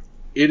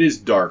 it is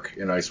dark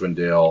in Icewind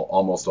Dale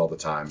almost all the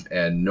time,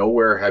 and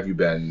nowhere have you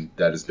been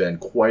that has been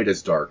quite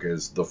as dark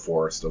as the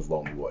forest of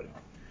Lonelywood.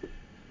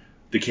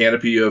 The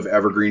canopy of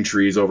evergreen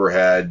trees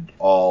overhead,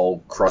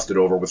 all crusted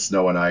over with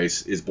snow and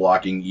ice, is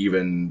blocking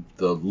even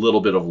the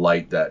little bit of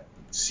light that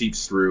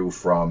seeps through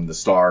from the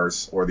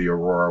stars or the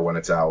aurora when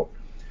it's out.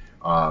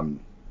 And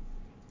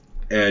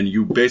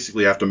you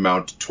basically have to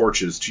mount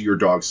torches to your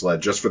dog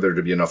sled just for there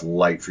to be enough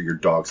light for your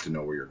dogs to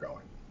know where you're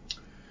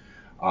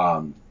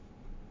going.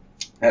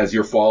 As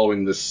you're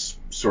following this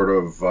sort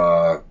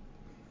of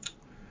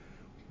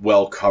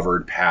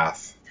well-covered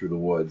path through the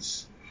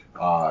woods,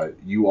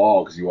 you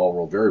all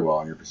rolled very well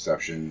on your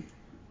perception,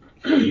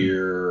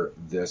 hear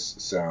this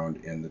sound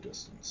in the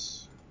distance.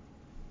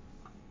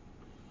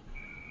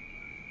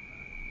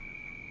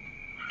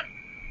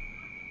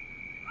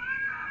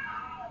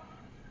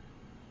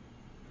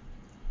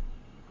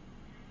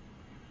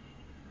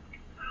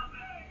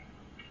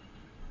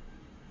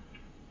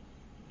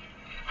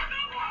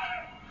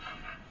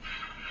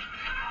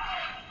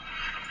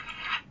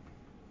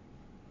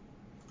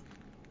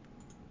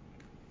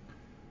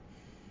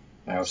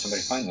 I hope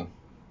somebody finds them.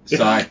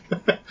 Sigh.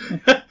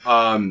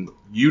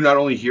 You not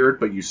only hear it,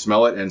 but you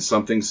smell it, and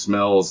something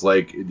smells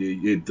like...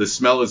 the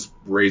smell is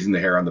raising the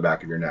hair on the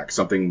back of your neck.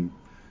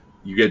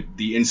 You get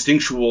the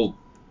instinctual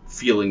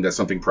feeling that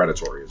something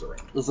predatory is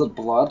around. Is it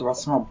blood? Do I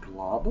smell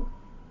blood?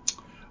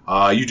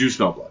 You do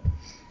smell blood.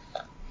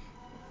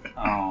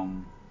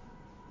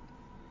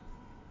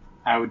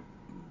 I would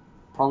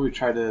probably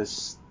try to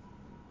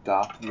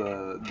stop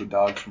the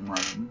dogs from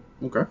running.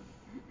 Okay.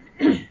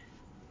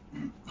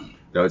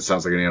 That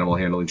sounds like an animal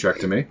handling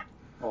check to me.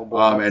 Oh,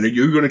 boy, and are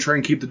you going to try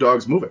and keep the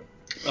dogs moving?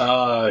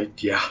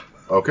 Yeah.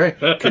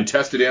 Okay.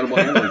 Contested animal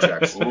handling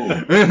checks. Whoa.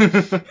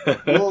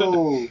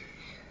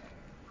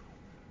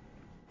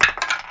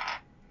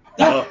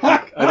 I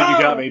think you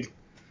got me.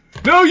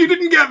 No, you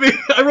didn't get me.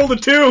 I rolled a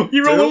 2.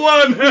 You rolled a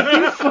 1.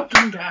 You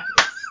fucking got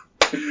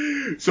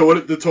it. So what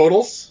are the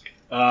totals?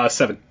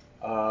 7.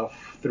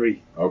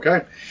 3.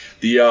 Okay.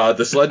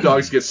 The sled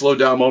dogs get slowed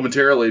down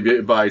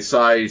momentarily by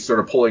Sai sort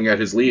of pulling at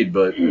his lead,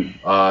 but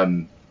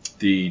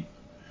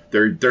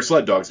they're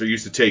sled dogs. They're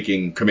used to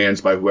taking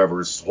commands by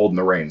whoever's holding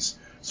the reins.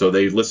 So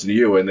they listen to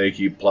you and they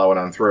keep plowing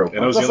on through.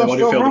 And I was the only one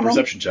who failed the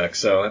perception check,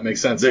 so that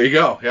makes sense. There you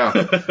go.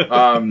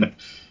 Yeah.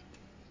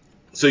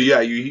 So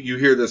yeah, you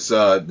hear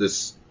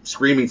this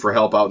screaming for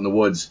help out in the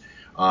woods.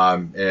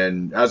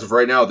 And as of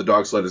right now, the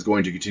dog sled is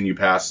going to continue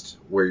past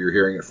where you're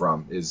hearing it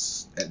from.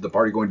 Is the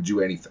party going to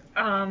do anything?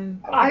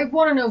 I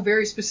want to know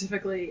very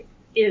specifically,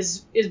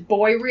 is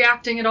Boy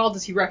reacting at all?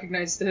 Does he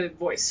recognize the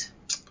voice?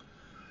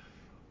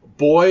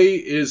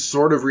 Boy is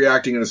sort of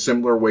reacting in a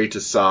similar way to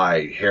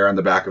Sai, hair on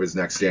the back of his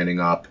neck standing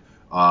up,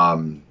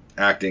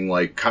 acting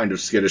like kind of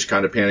skittish,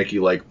 kind of panicky,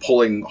 like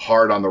pulling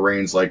hard on the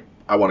reins, like,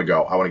 I want to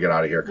go, I want to get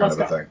out of here, kind of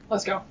a thing.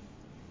 Let's go.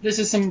 This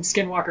is some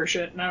Skinwalker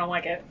shit, and I don't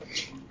like it.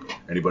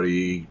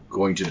 Anybody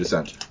going to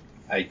dissent?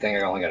 I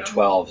think I only got a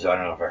 12, so I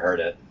don't know if I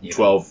heard it.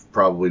 12,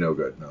 probably no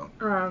good,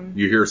 no.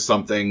 You hear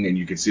something, and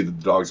you can see that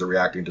the dogs are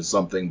reacting to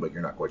something, but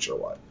you're not quite sure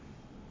what.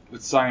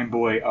 But Sai and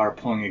Boy are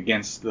pulling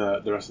against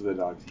the rest of the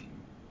dog team.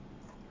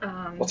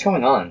 What's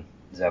going on?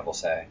 Zev will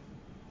say.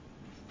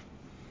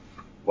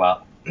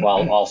 While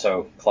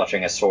also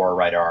clutching a sore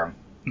right arm.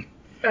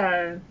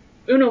 Una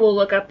will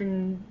look up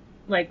and,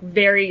 like,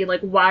 very,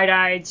 like,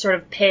 wide-eyed, sort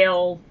of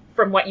pale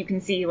from what you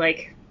can see,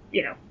 like,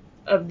 you know,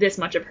 of this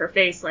much of her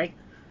face, like,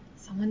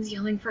 someone's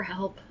yelling for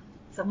help.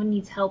 Someone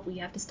needs help. We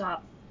have to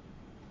stop.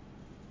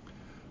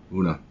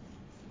 Una,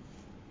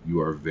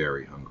 you are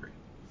very hungry.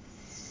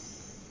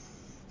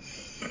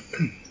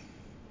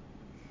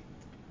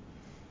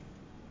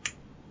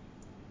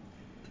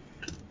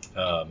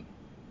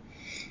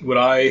 Would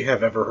I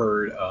have ever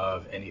heard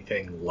of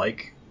anything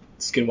like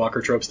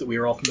Skinwalker tropes that we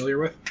are all familiar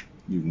with?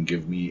 You can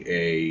give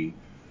me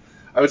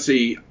I would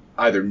say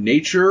either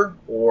nature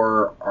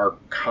or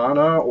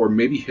arcana or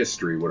maybe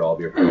history would all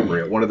be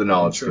appropriate. One of the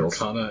knowledge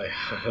skills. Arcana,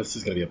 this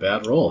is going to be a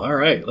bad roll. All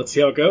right, let's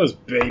see how it goes,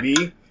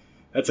 baby.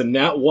 That's a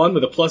nat 1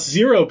 with a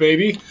 +0,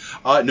 baby.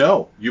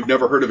 No, you've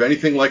never heard of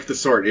anything like the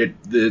sort.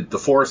 The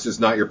forest is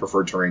not your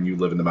preferred terrain. You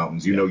live in the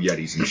mountains. You know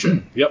Yetis and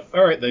shit. Yep.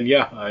 All right, then,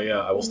 yeah,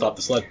 I will stop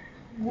the sled.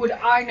 Would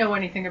I know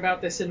anything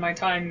about this in my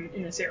time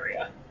in this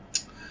area?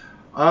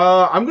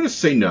 I'm going to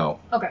say no.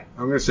 Okay.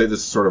 I'm going to say this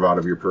is sort of out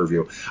of your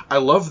purview. I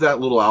love that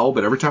little owl,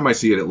 but every time I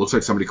see it, it looks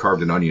like somebody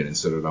carved an onion and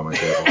set it on my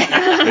table.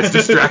 It's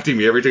distracting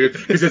me every time.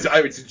 Because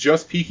it's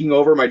just peeking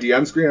over my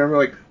DM screen, and I'm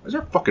like, why is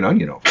there a fucking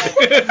onion over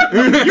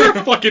there? You're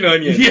a fucking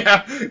onion.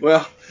 Yeah,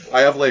 well,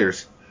 I have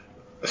layers.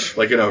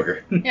 Like an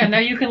ogre. Yeah, now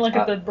you can look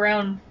at the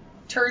brown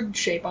turd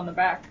shape on the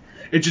back.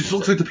 It just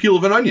looks like the peel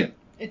of an onion.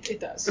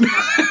 It does.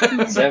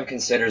 Zev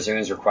considers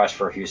Una's request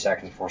for a few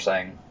seconds before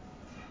saying,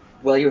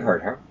 well, you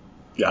heard her.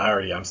 Yeah,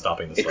 I'm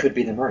stopping the sled. It could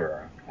be the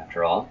murderer,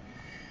 after all.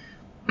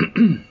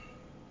 And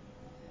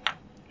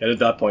at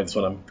that point is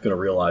when I'm going to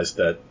realize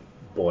that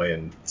Boy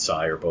and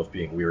Sai are both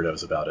being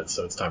weirdos about it,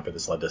 so it's time for the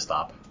sled to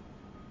stop.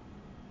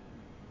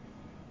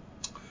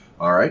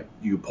 All right,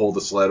 you pull the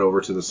sled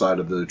over to the side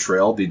of the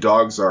trail. The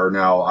dogs are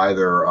now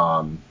either,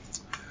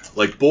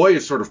 like, Boy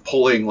is sort of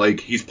pulling, like,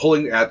 he's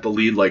pulling at the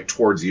lead, like,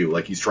 towards you,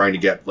 like he's trying to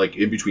get, like,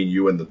 in between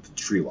you and the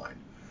tree line.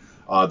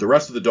 The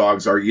rest of the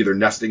dogs are either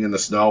nesting in the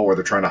snow or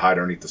they're trying to hide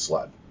underneath the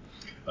sled.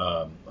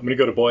 I'm going to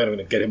go to Boy and I'm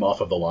going to get him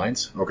off of the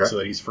lines so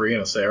that he's free, and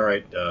I'll say, all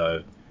right,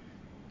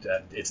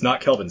 it's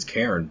not Kelvin's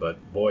cairn,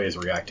 but Boy is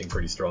reacting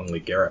pretty strongly.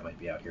 Garrett might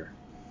be out here.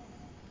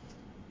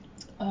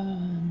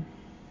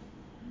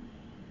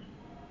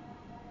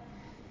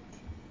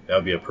 That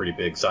would be a pretty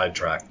big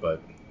sidetrack,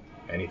 but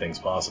anything's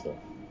possible.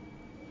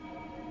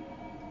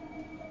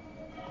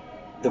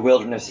 The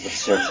wilderness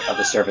of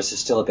the surface is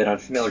still a bit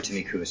unfamiliar to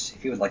me, Koos,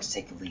 if you would like to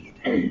take the lead.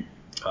 And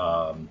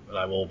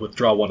I will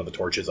withdraw one of the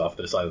torches off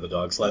the side of the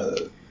dog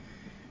sled,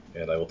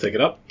 and I will take it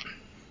up.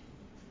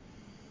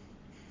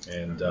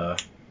 And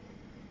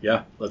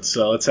let's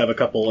have a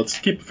couple. Let's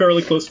keep a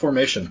fairly close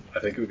formation. I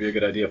think it would be a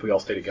good idea if we all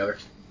stay together.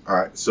 All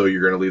right, so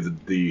you're going to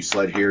leave the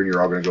sled here, and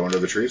you're all going to go under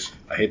the trees.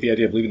 I hate the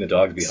idea of leaving the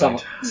dogs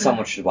behind.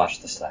 Someone should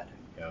watch the sled.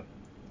 Yeah.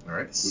 All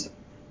right. This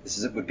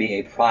would be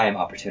a prime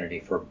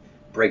opportunity for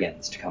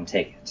brigands to come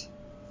take it.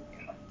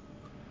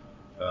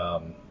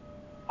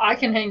 I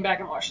can hang back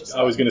and watch this.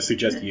 I was going to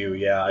suggest you.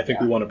 Yeah, I think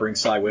we want to bring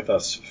Sai with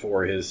us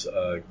for his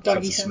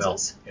doggy sense of smell.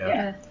 senses.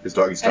 Yeah. His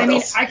doggy style. I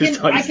mean,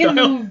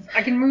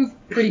 I can move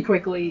pretty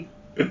quickly.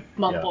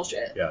 Multiple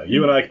shit. Yeah,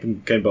 you and I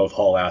can both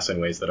haul ass in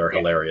ways that are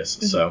hilarious.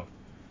 Mm-hmm. So.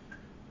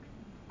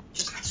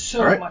 Just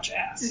so much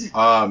ass.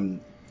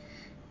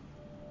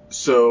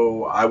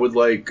 So I would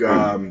like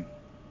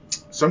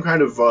some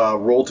kind of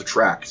roll to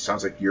track.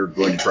 Sounds like you're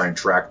going to try and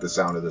track the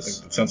sound of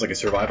this. It sounds like a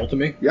survival to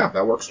me. Yeah,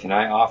 that works. Can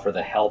I offer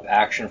the help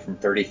action from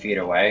 30 feet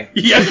away?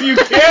 Yes, you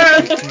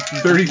can!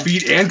 30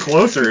 feet and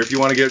closer if you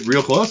want to get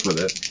real close with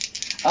it.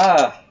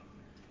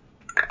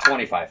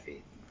 25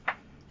 feet.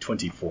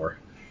 24.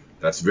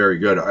 That's very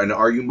good. And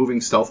are you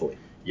moving stealthily?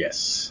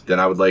 Yes. Then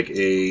I would like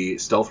a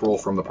stealth roll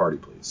from the party,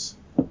 please.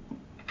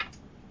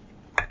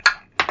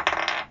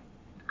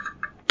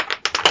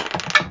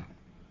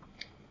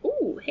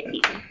 Ooh,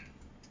 hey.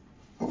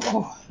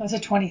 Oh, that's a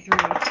 23.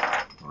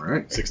 All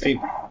right.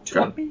 16.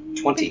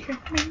 20.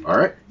 All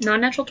right.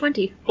 Non-natural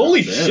 20.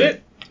 Holy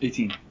shit!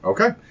 18.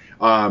 Okay.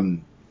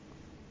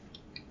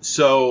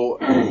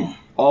 So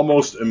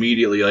almost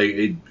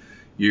immediately,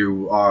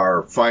 you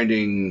are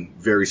finding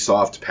very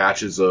soft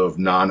patches of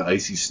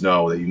non-icy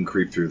snow that you can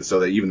creep through, so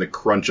that even the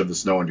crunch of the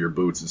snow under your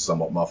boots is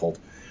somewhat muffled.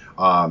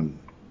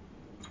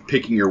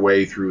 Picking your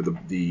way through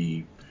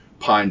the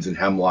pines and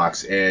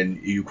hemlocks,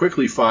 and you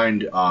quickly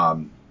find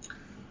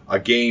a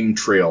game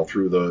trail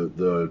through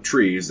the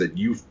trees that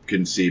you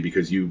can see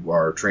because you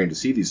are trained to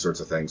see these sorts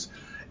of things.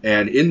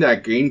 And in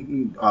that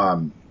game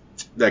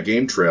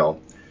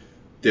trail,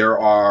 there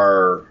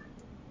are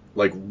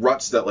like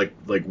ruts that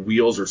like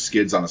wheels or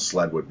skids on a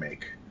sled would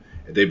make.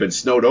 They've been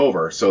snowed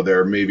over, so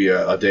they're maybe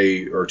a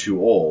day or two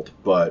old,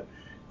 but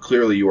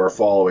clearly you are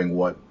following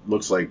what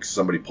looks like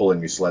somebody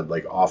pulling a sled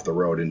like off the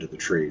road into the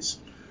trees.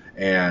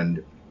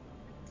 And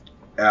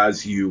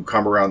as you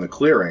come around the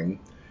clearing,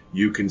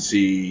 you can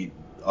see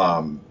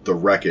the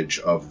wreckage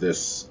of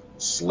this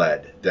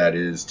sled that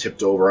is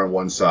tipped over on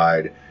one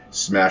side,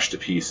 smashed to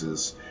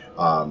pieces.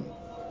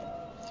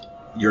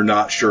 You're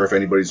not sure if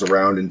anybody's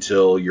around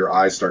until your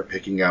eyes start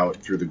picking out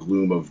through the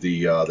gloom of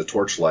the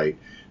torchlight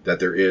that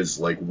there is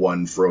like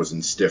one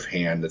frozen stiff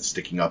hand that's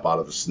sticking up out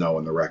of the snow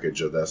in the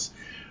wreckage of this.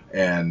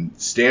 And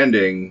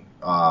standing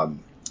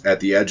at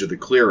the edge of the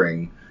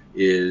clearing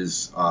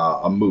is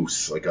a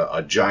moose, like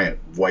a giant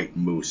white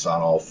moose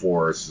on all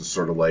fours, is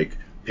sort of like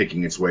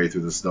picking its way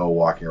through the snow,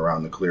 walking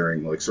around the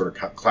clearing, like sort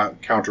of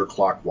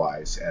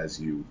counterclockwise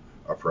as you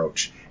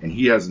approach. And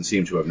he hasn't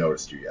seemed to have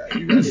noticed you yet.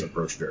 You guys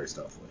approach very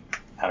stealthily.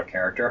 Out of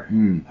character.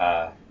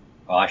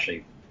 Well,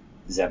 actually,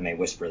 Zev may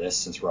whisper this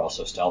since we're all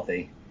so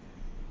stealthy.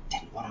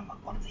 Didn't one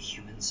of the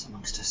humans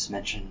amongst us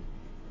mention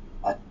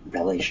a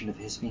relation of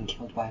his being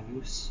killed by a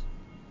moose?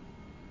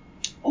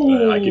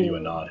 I give you a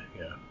nod.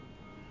 Yeah.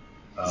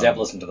 Zev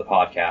listened to the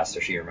podcast, so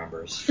she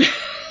remembers.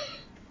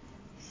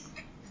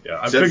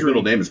 Yeah, Zev's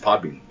middle name is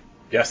Podbean.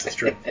 Yes, that's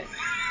true.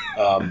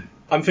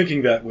 I'm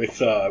thinking that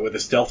with a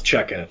stealth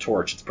check and a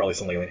torch, it's probably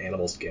something like an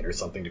animal skin or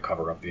something to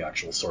cover up the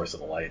actual source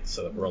of the light,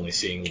 so that we're only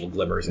seeing little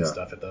glimmers and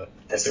stuff at the.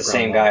 That's the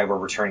same guy we're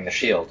returning the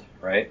shield,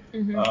 right?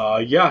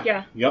 Mm-hmm.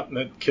 Yeah. Yep,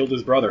 that killed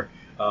his brother.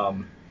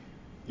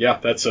 Yeah,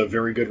 that's a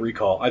very good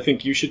recall. I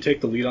think you should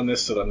take the lead on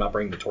this, so that I'm not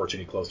bringing the torch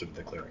any closer to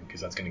the clearing,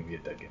 because that's going to be a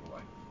dead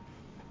giveaway.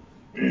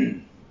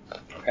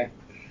 Okay.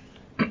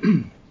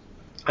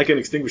 I can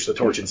extinguish the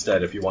torch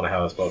instead if you want to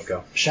have us both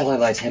go. Shall I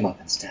light him up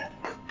instead?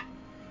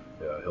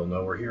 He'll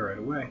know we're here right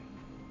away.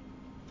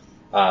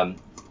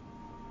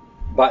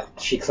 But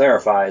she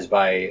clarifies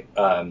by,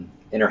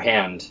 in her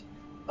hand,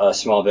 a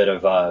small bit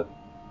of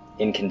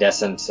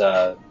incandescent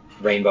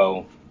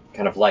rainbow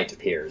kind of light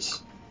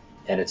appears.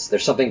 And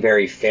there's something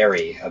very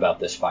fairy about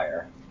this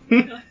fire.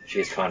 She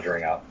is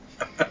conjuring up.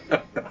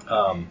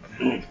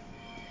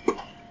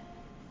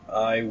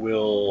 I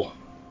will...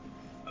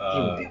 he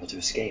won't be able to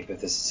escape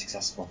if this is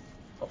successful.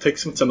 I'll take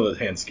some of the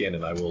hand skin,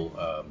 and I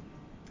will...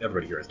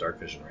 everybody here has dark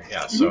vision, right?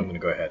 Yeah, so I'm going to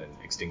go ahead and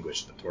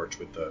extinguish the torch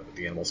with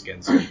the animal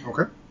skins.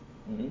 Okay.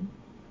 Mm-hmm.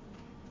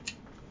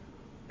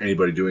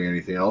 Anybody doing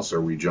anything else, or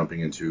are we jumping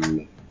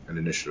into an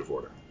initiative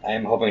order? I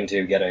am hoping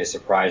to get a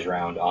surprise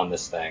round on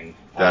this thing.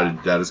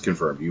 That is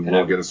confirmed. You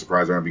will get a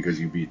surprise round because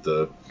you beat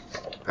the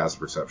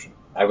passive perception.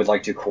 I would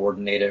like to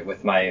coordinate it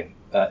with my...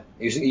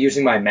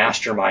 using my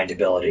mastermind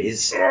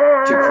abilities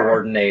to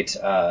coordinate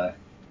an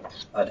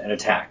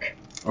attack.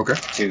 Okay.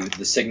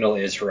 The signal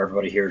is for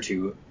everybody here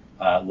to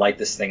light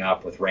this thing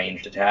up with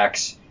ranged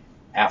attacks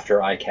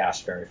after I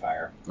cast Fairy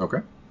Fire. Okay.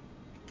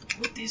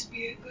 Would this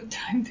be a good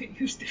time to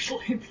use the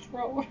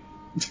flamethrower?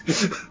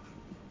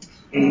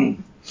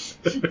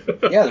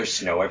 Yeah, there's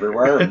snow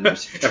everywhere. And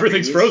there's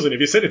everything's frozen. If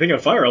you set anything on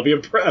fire, I'll be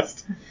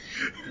impressed.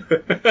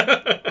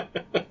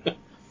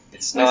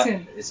 It's not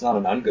an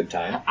ungood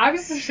time. I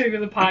was listening to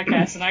the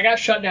podcast, and I got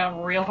shut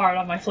down real hard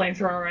on my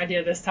flamethrower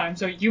idea this time,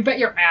 so you bet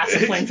your ass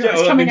the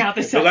flamethrower's coming out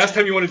this time. The last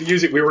time you wanted to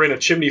use it, we were in a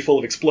chimney full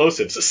of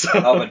explosives. So.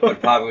 Oh,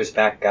 but Pavu was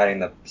back guiding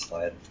the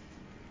sled.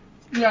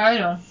 Yeah, I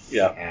know.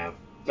 Yeah.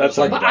 But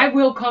I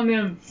will come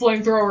in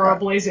flamethrower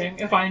blazing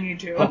if I need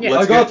to.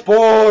 I got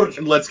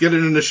bored! Let's get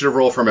an initiative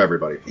roll from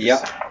everybody, please.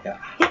 Yeah.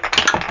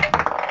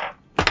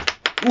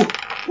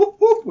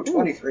 Ooh,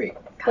 23.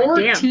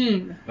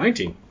 14.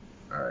 19.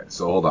 All right,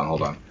 so hold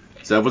on.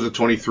 Zev was a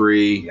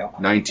 23,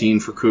 Yep. 19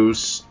 for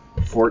Koos,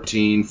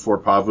 14 for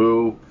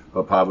Pavu,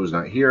 but Pavu's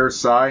not here.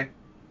 Sai,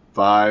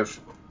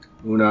 5,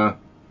 Una,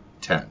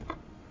 10.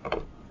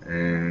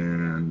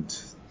 And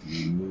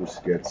the moose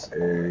gets a...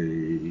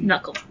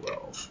 Knuckle.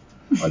 12.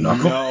 A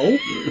knuckle? No.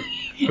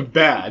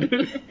 Bad.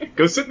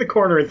 Go sit in the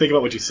corner and think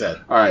about what you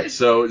said. All right,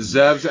 so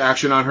Zev's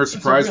action on her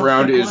surprise real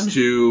round quick is one.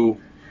 to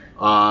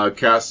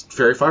cast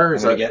Fairy Fire.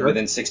 Is I'm going that to get correct?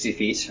 within 60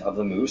 feet of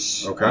the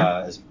moose,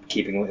 Okay.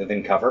 keeping it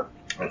within cover.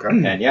 Okay.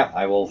 And yeah,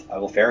 I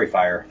will Fairy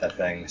Fire that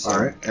thing. So All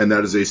right, and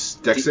that is a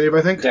dex save,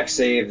 I think? Dex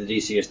save, the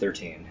DC is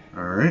 13.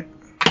 All right.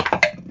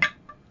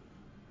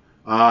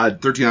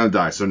 13 on the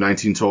die, so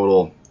 19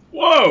 total.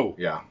 Whoa!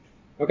 Yeah.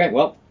 Okay,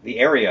 well, the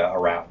area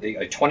around,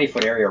 a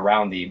 20-foot area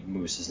around the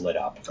moose is lit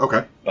up,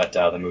 Okay. but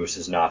the moose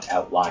is not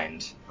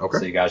outlined. Okay.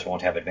 So you guys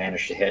won't have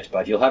advantage to hit,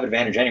 but you'll have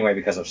advantage anyway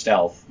because of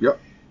stealth. Yep.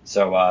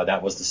 So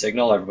that was the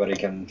signal. Everybody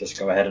can just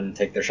go ahead and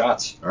take their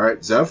shots. All right,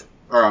 Zev.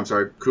 Or I'm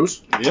sorry,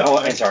 Koos. Yep. Oh,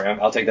 I'm sorry.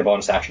 I'll take the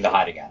bonus action to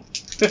hide again.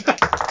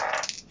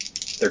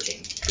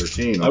 13.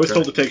 13. Okay. I was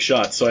told to take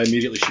shots, so I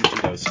immediately shoot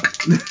two bows.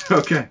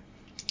 Okay.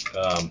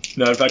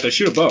 No, in fact, I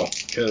shoot a bow,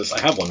 because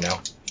I have one now.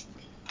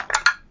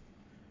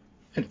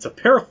 And it's a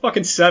pair of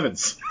fucking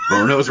 7s.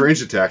 Bonus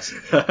ranged attacks.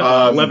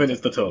 11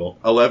 is the total.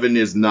 11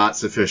 is not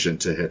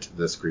sufficient to hit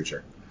this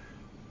creature.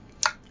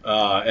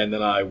 And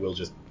then I will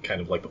just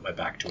kind of like put my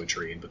back to a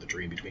tree and put the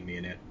tree in between me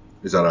and it.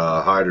 Is that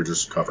a hide or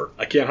just cover?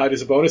 I can't hide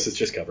as a bonus, it's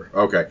just cover.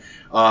 Okay.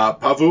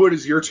 Pavu, it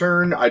is your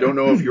turn. I don't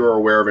know if you're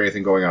aware of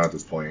anything going on at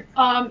this point.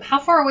 How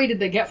far away did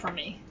they get from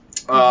me?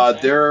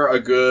 They're a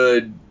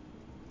good,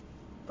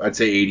 I'd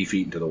say 80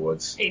 feet into the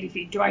woods. 80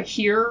 feet. Do I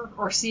hear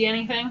or see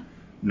anything?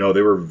 No,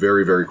 they were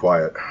very, very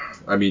quiet.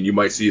 I mean, you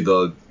might see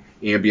the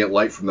ambient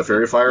light from the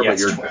fairy fire, Yeah, but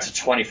you're... it's a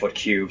 20-foot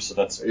cube, so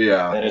that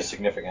Yeah. is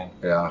significant.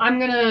 Yeah. I'm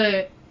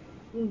gonna,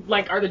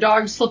 like, are the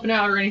dogs slipping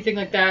out or anything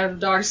like that? Are the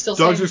dogs still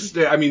Dogs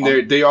staying? I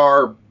mean, they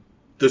are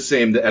the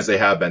same as they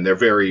have been. They're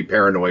very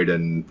paranoid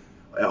and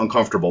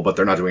uncomfortable, but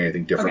they're not doing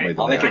anything differently Okay.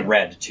 I'll than make they it have.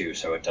 red, too,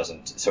 so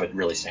it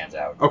really stands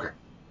out. Okay.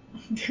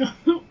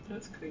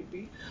 That's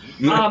creepy.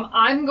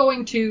 I'm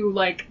going to,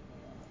 like,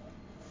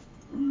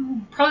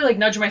 probably, like,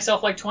 nudge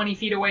myself, like, 20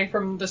 feet away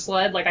from the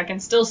sled. Like, I can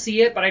still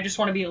see it, but I just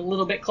want to be a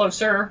little bit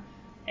closer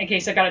in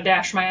case I gotta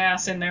dash my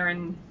ass in there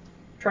and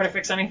try to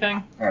fix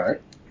anything. All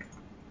right.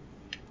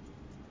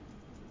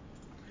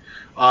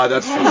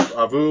 That's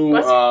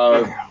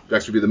Avu.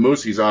 Next would be the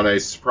Moose. He's on a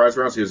surprise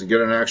round, so he doesn't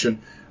get an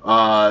action.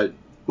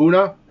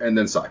 Una, and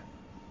then Sai.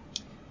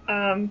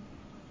 I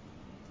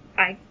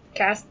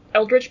cast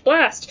Eldritch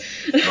Blast.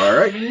 All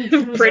right.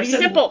 Pretty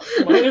simple.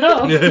 Light it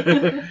up.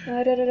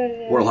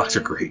 Warlocks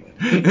are great.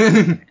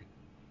 That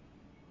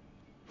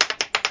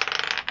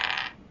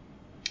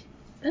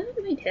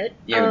might hit.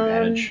 You have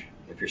advantage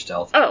if you're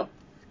stealth. Oh,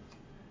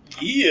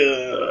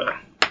 Yeah.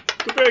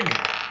 Too big.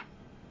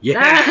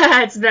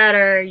 that's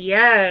better.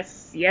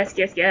 Yes. So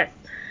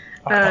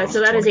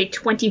that is a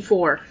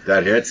 24.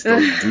 That hits.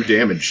 Do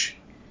damage.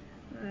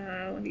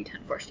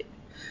 1d10 force 2.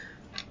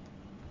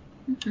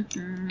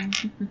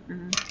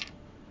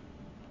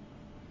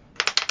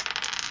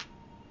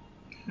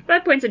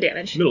 5 points of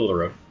damage. Middle of the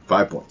road.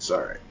 5 points.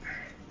 All right.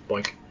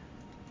 Boink.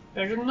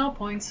 Better than no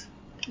points.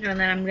 And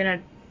then I'm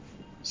gonna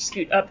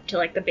scoot up to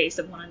like the base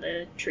of one of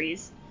the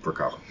trees. For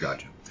cover.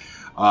 Gotcha.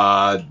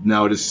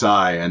 Now it is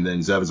Sai, and then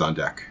Zev is on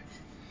deck.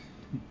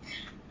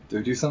 Do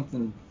I do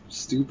something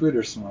stupid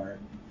or smart?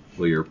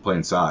 Well, you're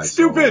playing Sai.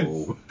 Stupid!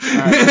 So...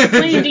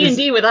 Playing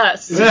D&D with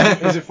us. Is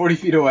it 40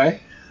 feet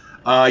away?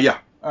 Yeah.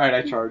 Alright,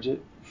 I charge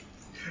it.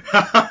 Hey,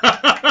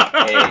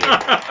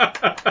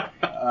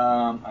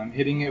 I'm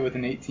hitting it with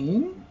an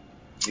 18.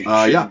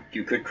 Yeah.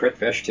 You could crit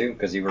fish, too,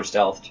 because you were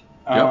stealthed.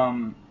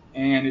 And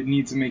it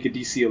needs to make a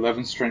DC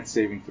 11 strength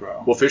saving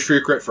throw. Well, fish for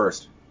your crit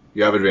first.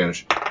 You have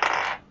advantage.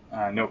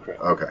 No crit.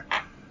 Okay.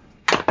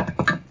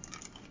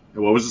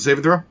 And what was the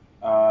saving throw?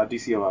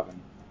 DC 11.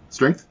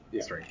 Strength?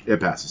 Yeah. It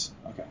passes.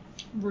 Okay.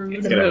 Rude.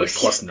 It's gonna have like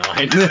Moose.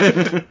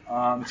 +9.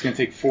 It's going to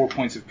take 4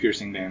 points of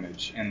piercing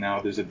damage, and now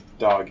there's a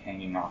dog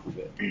hanging off of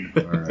it.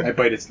 All right. I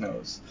bite its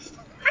nose.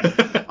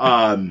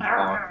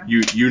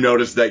 You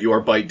notice that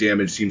your bite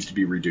damage seems to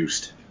be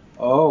reduced.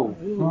 Oh.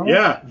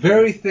 Yeah.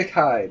 Very thick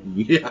hide.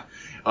 Yeah.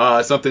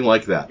 Something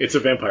like that. It's a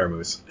vampire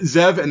moose.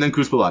 Zev and then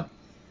Kuspalad.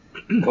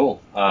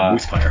 Cool.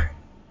 Moose fire.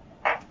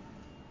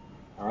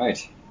 All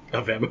right.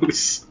 A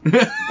vamoose.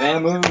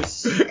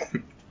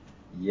 Vamoose.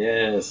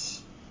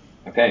 Yes.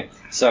 Okay.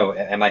 So,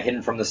 am I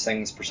hidden from this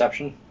thing's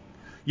perception?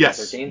 Yes.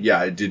 13?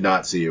 Yeah, it did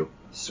not see you.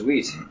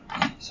 Sweet.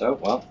 So,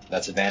 well,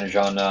 that's advantage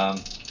on a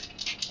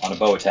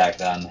bow attack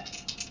then.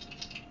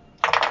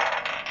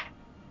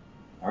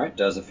 All right.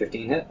 Does a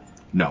 15 hit?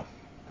 No.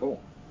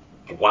 Cool.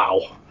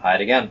 Wow.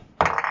 Hide again.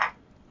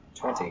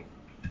 20.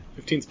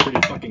 15's pretty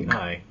fucking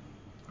high.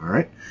 All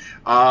right.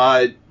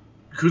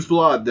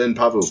 Kuspalad, then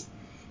Pavu.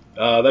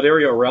 That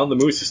area around the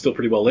moose is still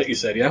pretty well lit, you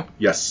said, yeah?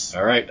 Yes.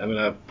 All right, I'm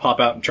going to pop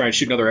out and try and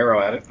shoot another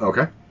arrow at it.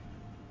 Okay.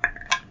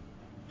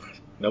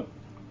 Nope.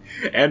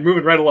 And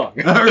moving right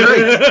along. All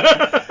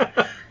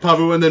right.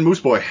 Pavu and then Moose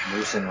Boy.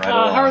 Moosing right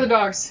along. How are the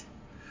dogs?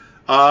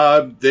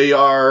 They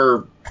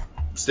are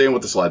staying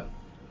with the sled.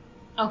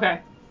 Okay.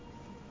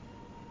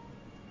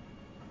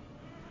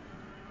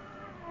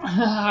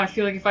 I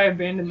feel like if I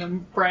abandon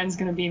them, Brian's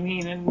gonna be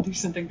mean and do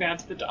something bad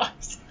to the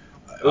dogs.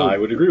 I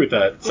would agree with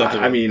that.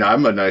 I mean,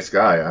 I'm a nice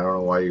guy. I don't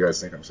know why you guys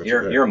think I'm such a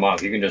You're a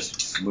monk. You can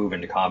just move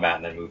into combat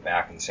and then move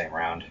back in the same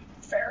round.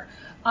 Fair.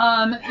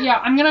 Yeah,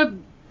 I'm gonna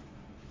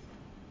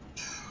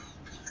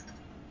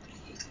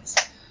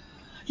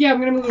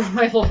move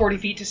my full 40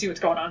 feet to see what's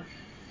going on.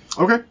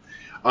 Okay.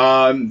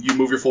 You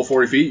move your full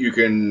 40 feet.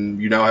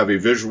 You now have a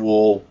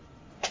visual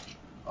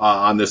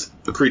on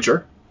the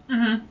creature.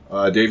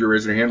 Mm-hmm. Dave, you're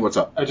raising your hand. What's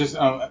up? I just,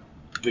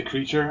 the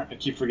creature, I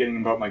keep forgetting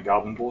about my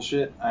goblin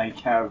bullshit. I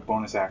have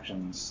bonus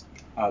actions,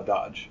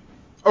 dodge.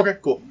 Okay,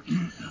 cool.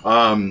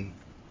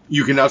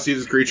 You can now see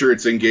this creature.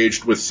 It's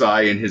engaged with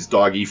Sai in his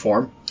doggy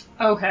form.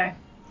 Okay.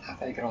 I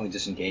thought you could only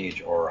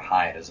disengage or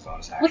hide as a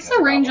bonus action. What's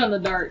the range on the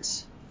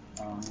darts?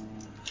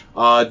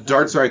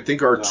 Darts, I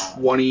think, are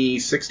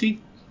 20-60.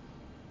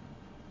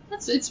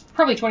 It's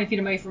probably 20 feet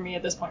away from me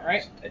at this point,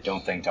 right? I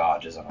don't think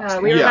dodge is a bonus.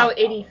 We were Yeah. about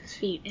 80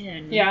 feet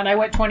in. Yeah, and I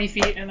went 20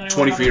 feet, and then I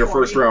 20 went feet her another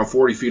first 40. round,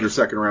 40 feet her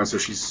second round, so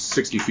she's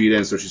 60 feet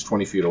in, so she's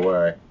 20 feet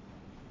away.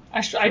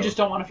 I just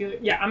don't want to feel it.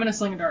 Yeah, I'm gonna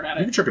sling a dart at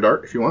You can it. chuck a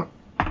dart if you want.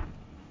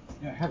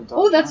 Yeah, I have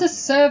Oh, that's a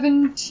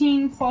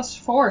 17 plus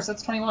 4, so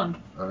that's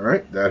 21. All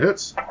right, that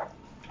hits.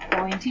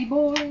 Pointy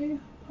boy.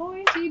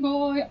 Pointy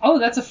boy. Oh,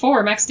 that's a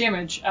 4, max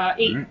damage. 8. All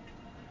right.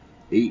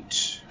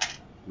 8.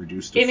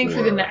 Reduced to Aiming 4.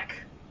 for the neck.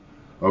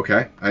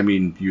 Okay. I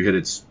mean, you hit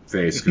its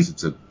face because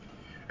it's a...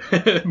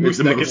 Moose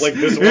neck is like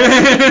this one.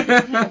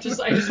 I just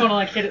want to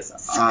like hit it.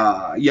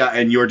 Yeah,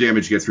 and your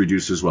damage gets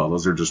reduced as well.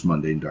 Those are just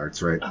mundane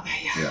darts, right? Okay,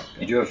 yeah. Yeah.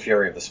 You do have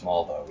Fury of the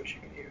Small, though, which you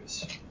can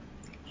use.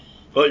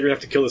 Well, you're gonna have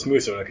to kill this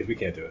moose, because we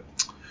can't do it.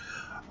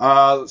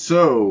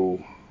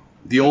 So,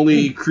 the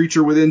only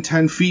creature within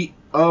 10 feet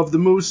of the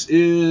moose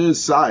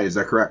is Sai, is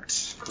that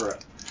correct?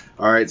 Correct.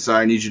 All right,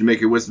 Sai, I need you to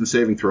make a wisdom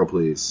saving throw,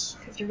 please.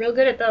 Because you're real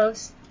good at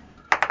those.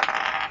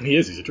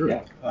 He's a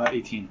druid.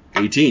 18.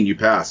 18, you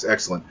pass.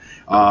 Excellent.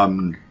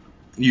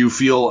 You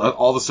feel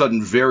all of a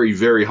sudden very,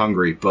 very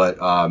hungry, but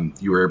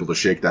you were able to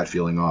shake that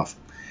feeling off.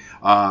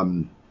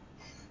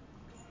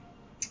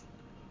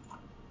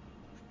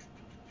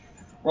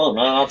 Well,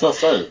 man, I'll just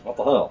say, what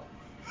the hell?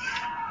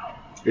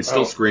 It's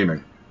still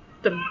screaming.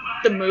 The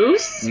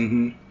moose?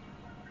 Mm-hmm.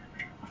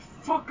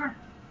 Fucker.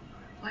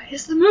 Why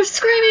is the moose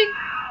screaming?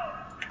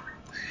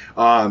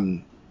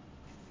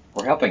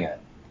 We're helping it.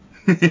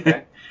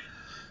 Okay.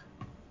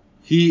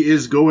 He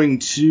is going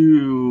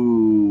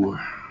to...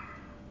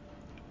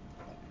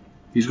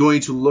 He's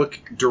going to look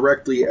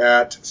directly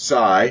at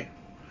Sai.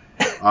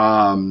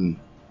 Actually,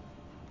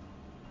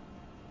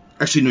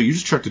 no, you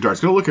just check the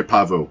darts. He's going to look at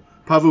Pavu.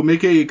 Pavu,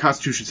 make a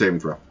Constitution saving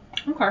throw.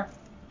 Okay.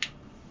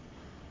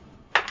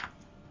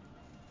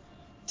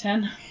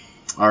 10.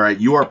 All right,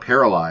 you are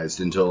paralyzed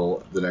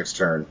until the next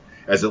turn,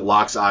 as it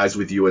locks eyes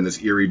with you and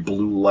this eerie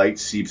blue light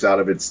seeps out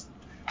of its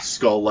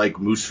skull-like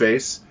moose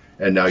face,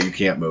 and now you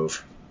can't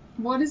move.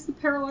 What is the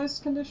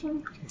paralyzed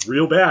condition?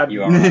 Real bad.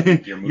 You are,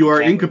 You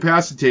are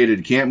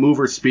incapacitated, can't move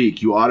or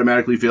speak. You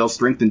automatically fail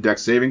strength and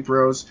dex saving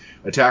throws.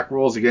 Attack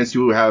rolls against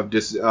you have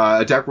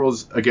attack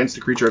rolls against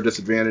the creature have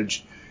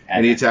disadvantage.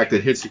 Any attack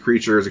that hits the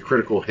creature is a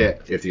critical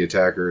hit if the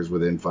attacker is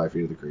within 5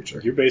 feet of the creature.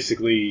 You're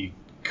basically...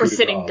 Or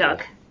sitting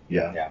duck.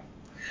 Yeah. Yeah.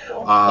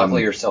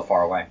 Luckily, you're still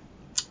far away.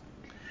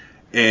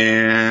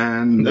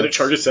 And then it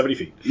charges 70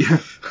 feet. Yeah.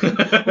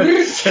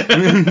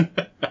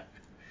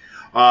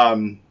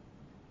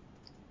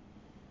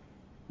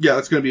 Yeah,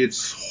 that's going to be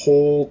its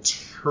whole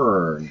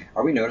turn.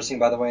 Are we noticing,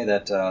 by the way,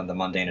 that the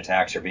mundane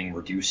attacks are being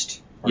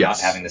reduced? Or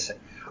Yes. not having the same?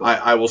 Cool.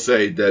 I will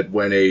say that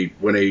when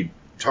a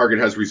target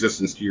has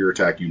resistance to your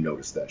attack, you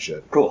notice that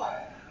shit. Cool.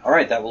 All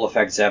right, that will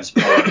affect Zev's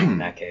play in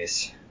that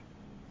case.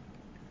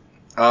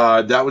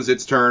 That was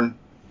its turn.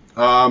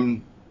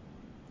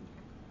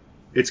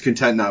 It's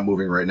content not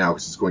moving right now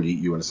because it's going to eat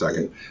you in a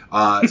second.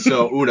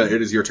 So, Una,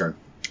 it is your turn.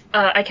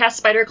 I cast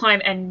Spider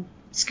Climb and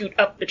scoot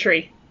up the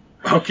tree.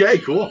 Okay,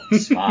 cool.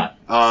 Spot.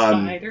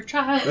 Spider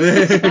child.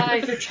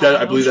 Spider child.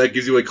 I believe that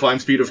gives you a climb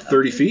speed of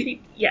 30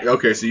 feet? Yeah.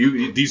 Okay, so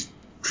these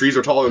trees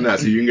are taller than that,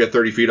 so you can get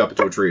 30 feet up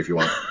into a tree if you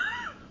want.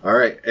 All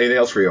right, anything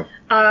else for you?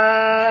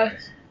 I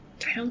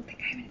don't think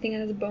I have anything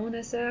as a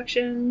bonus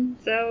action,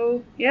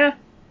 so yeah,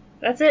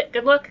 that's it.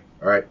 Good luck.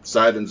 All right,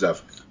 Sai, then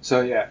Zev.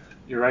 So yeah,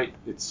 you're right.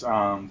 It's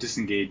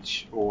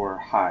disengage or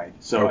hide.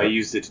 So Okay. I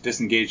used it to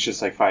disengage just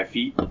like 5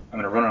 feet. I'm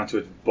gonna run onto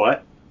its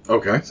butt.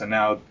 Okay, So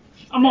now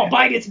I'm gonna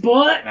bite its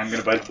butt. and I'm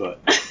gonna bite its butt.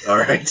 all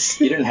right.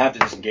 You didn't have to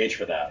disengage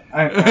for that.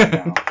 I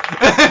know.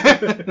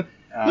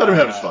 Let him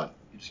have his fun.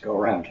 You just go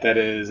around. That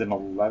is an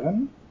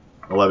 11.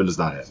 11 does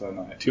not hit. So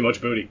no hit. Too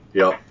much booty.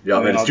 Yep,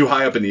 and it's too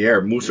high up in the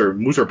air. Moose are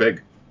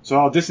big. So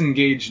I'll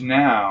disengage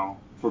now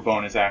for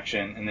bonus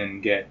action, and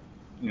then get,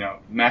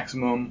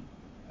 maximum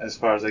as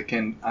far as I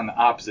can on the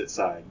opposite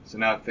side. So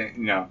now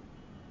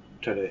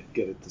try to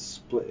get it to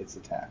split its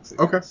attacks.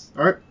 I Okay, guess.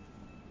 all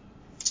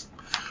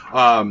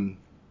right.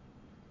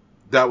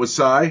 That was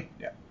Sai.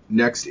 Yeah.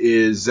 Next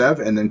is Zev,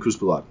 and then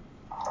Kuspalad.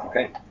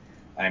 Okay.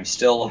 I'm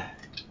still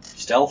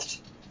stealthed,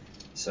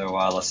 so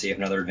let's see if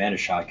another advantage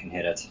shot can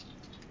hit it.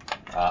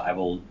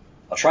 I'll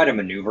try to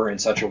maneuver in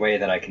such a way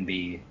that I can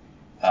be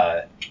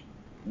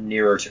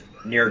nearer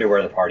to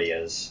where the party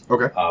is.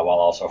 Okay. While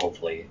also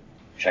hopefully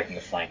checking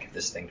the flank if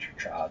this thing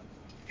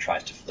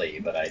tries to flee.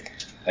 But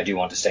I do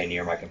want to stay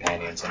near my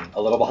companions and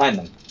a little behind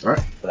them. All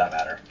right. For that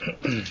matter.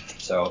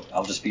 So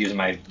I'll just be using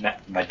my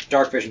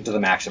dark vision to the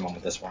maximum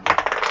with this one.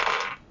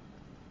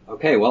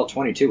 Okay, well,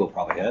 22 will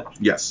probably hit.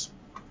 Yes.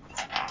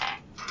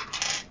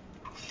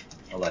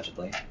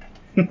 Allegedly.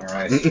 All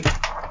right.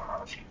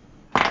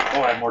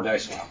 Oh, I have more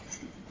dice now.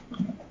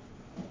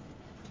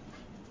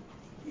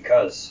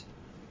 Because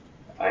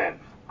I am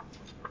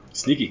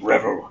Sneaky.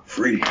 revel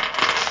free.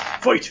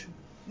 Fight!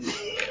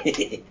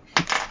 I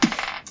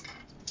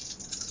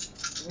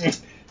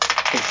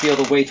can feel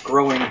the weight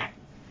growing.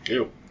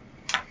 Ew.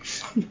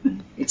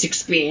 It's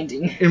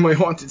expanding. In my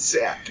haunted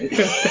sack.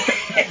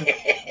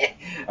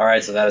 All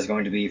right, so that is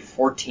going to be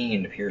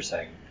 14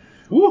 piercing.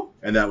 Woo!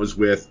 And that was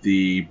with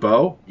the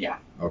bow? Yeah.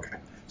 Okay.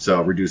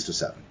 So reduced to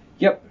 7.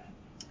 Yep.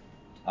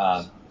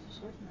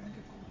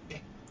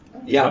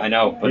 Yeah, I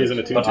know, He isn't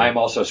attuned but to it. I'm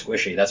also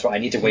squishy. That's why I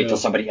need to wait till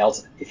somebody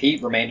else. If he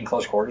remained in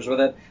close quarters with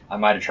it, I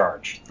might have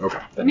charged. Okay.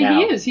 But I mean, now,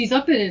 he is. He's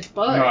up in his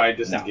butt. No, I No,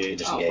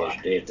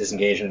 disengaged.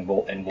 disengaged,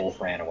 and Wolf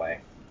ran away.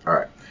 All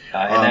right.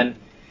 And then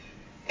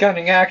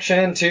cunning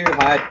action to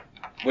hide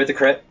with the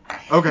crit.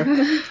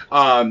 Okay.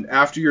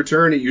 After your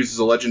turn, it uses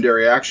a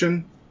legendary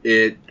action.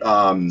 It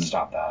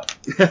Stop that.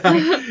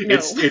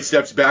 it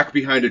steps back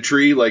behind a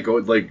tree,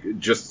 like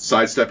just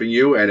sidestepping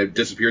you, and it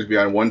disappears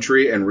behind one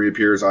tree and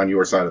reappears on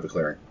your side of the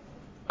clearing.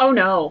 Oh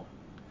no.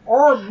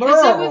 Oh no!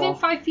 Is it within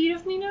 5 feet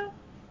of me now?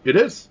 It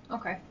is.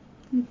 Okay.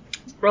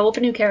 Roll up a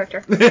new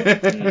character.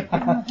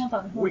 Hold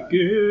on.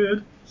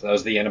 Wicked. So that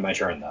was the end of my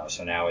turn, though.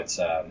 So now it's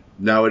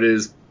Now it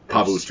is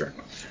Pavu's turn.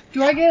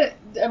 Do I get?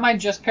 Am I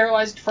just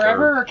paralyzed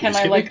forever, or can I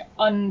skip like me?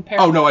 unparalyze?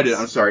 Oh no, I did.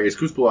 I'm sorry. It's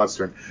Kuzbulat's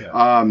turn.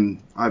 Yeah.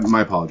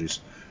 My apologies.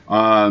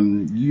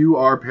 You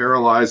are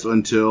paralyzed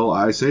until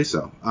I say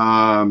so.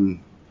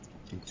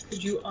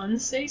 Did you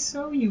unsay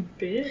so, you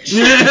bitch?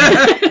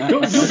 You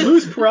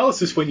lose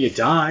paralysis when you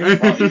die. you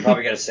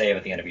probably got to save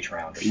at the end of each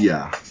round. Or something.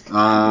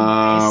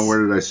 Yeah.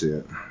 Where did I see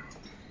it?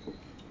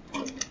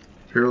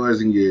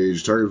 Paralyzed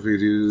engaged. Target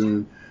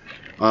 50.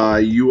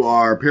 You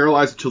are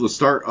paralyzed until the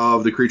start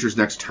of the creature's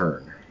next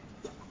turn.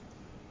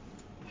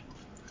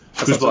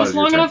 Kuzbulat, Just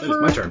long enough That is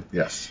for my turn.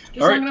 Yes.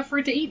 just All right. long enough for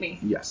it to eat me.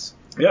 Yes.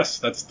 Yes,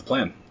 that's the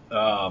plan.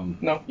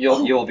 No,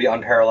 you'll be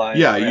unparalyzed.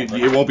 Yeah,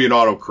 forever. it won't be an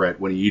auto crit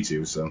when he eats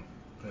you, so.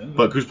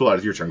 But Kuzbulat,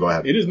 it's your turn. Go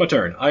ahead. It is my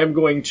turn. I am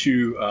going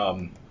to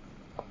I'm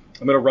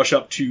going to rush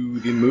up to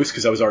the moose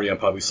because I was already on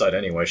Pavu's side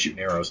anyway, shooting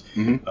arrows.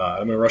 Mhm.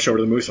 I'm going to rush over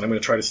to the moose and I'm going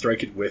to try to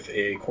strike it with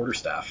a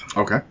quarterstaff.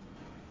 Okay.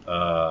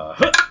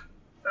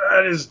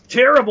 That is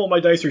terrible. My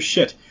dice are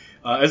shit.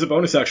 As a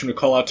bonus action, I'm going to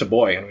call out to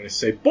Boy. I'm going to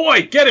say,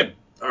 Boy, get him!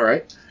 All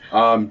right.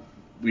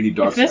 We need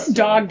dog If this stats.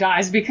 dog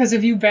dies because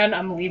of you, Ben,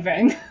 I'm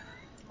leaving.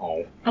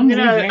 Oh. I'm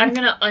gonna leaving.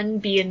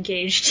 unbe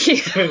engaged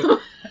you.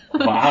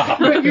 Wow.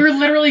 You're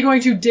literally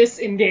going to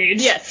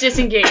disengage. Yes,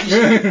 disengage.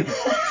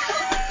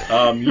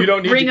 You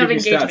don't need Ring to of give me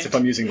stats engagement. if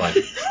I'm using mine.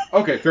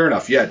 Okay, fair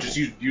enough. Yeah, just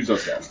use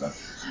those stats then.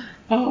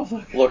 Oh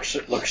fuck. Looks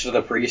to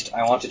the priest.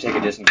 I want to take a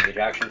disengage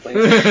action,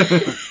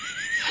 please.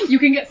 You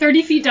can get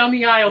 30 feet down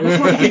the aisle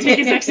before you can take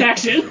his next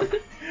action.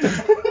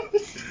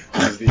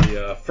 This is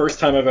the first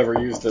time I've ever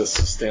used this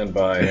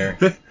standby here.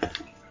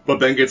 But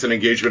Ben gets an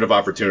engagement of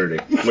opportunity.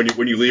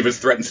 When you leave his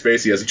threatened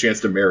space, he has a chance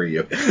to marry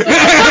you. He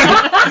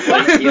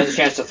has a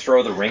chance to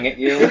throw the ring at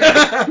you.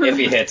 If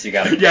he hits, you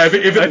gotta. Yeah, if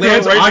it I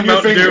lands throw it right on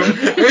in your Mountain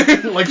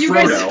finger, like You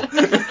guys-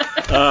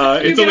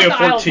 Frodo. It's You only get a up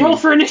the aisle. 14. Roll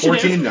for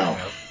initiative. 14,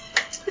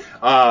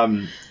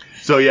 no.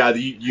 So yeah,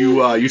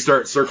 you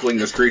start circling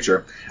this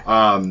creature.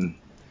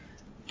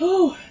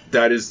 Oh.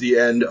 That is the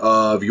end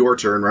of your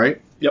turn,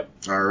 right? Yep.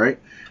 All right.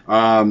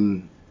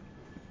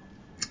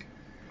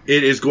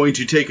 It is going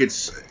to take its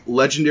second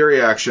legendary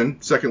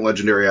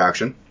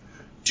action,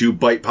 to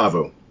bite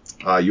Pavu.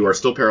 You are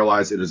still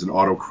paralyzed. It is an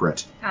auto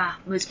crit.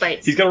 Moose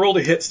bites. He's got to roll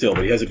to hit still,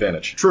 but he has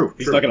advantage. True.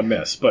 He's not going to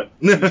miss, but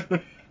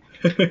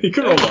he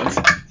could roll once.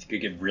 You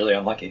could get really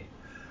unlucky.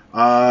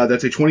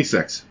 That's a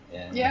 26.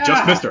 Yeah.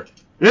 Just missed her.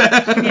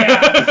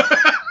 Yeah.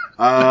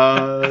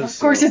 Of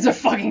course it's a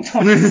fucking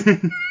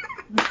 20.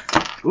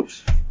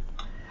 Oops.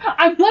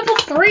 I'm level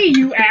 3,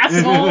 you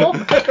asshole.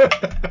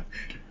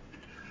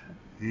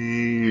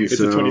 It's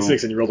a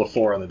 26 and you rolled a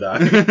 4 on the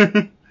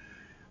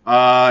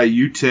die.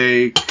 You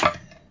take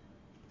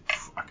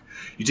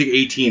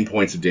 18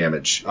 points of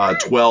damage.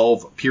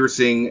 12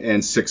 piercing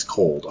and 6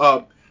 cold.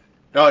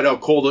 No,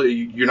 cold.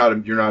 You're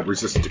not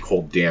resistant to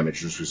cold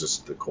damage. You're just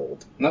resistant to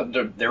cold.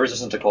 No, they're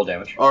resistant to cold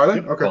damage. Oh, are they?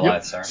 Okay.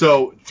 Goliaths are.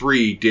 So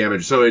 3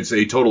 damage. So it's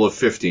a total of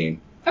 15.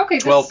 Okay,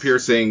 12 that's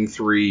piercing,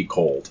 3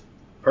 cold.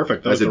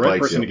 Perfect. That was As the it right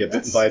bites person you. to get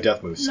bitten by a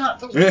death moose.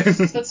 not the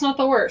worst. That's not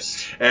the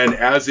worst. And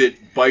as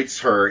it bites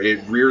her,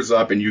 it rears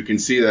up, and you can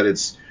see that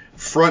its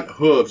front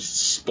hooves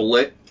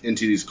split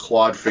into these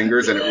clawed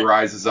fingers, and it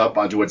rises up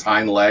onto its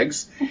hind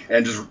legs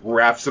and just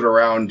wraps it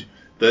around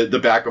the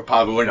back of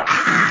Pavu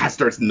and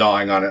starts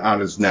gnawing on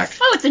his neck.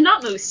 Oh, it's a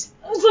knot moose.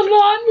 It's a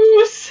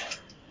non-moose.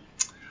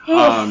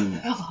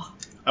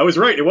 I was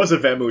right. It was a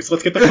vamoose.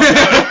 Let's get the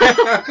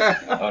fuck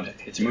out. Oh,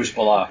 it's Moose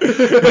Bala.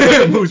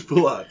 Moose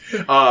Bulat.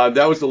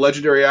 That was the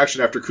legendary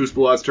action after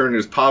Kuzbulat's turn. It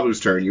is Pavu's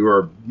turn. You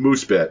are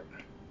moose bit.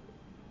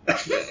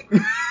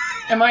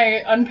 Am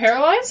I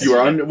unparalyzed?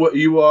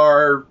 You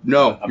are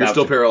no. You're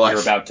still paralyzed.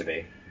 You're about to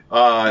be.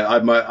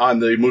 On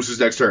the moose's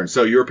next turn.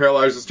 So you're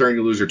paralyzed this turn.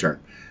 You lose your turn.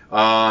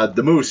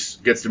 The moose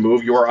gets to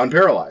move. You are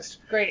unparalyzed.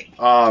 Great.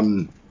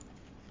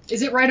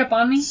 Is it right up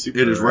on me? It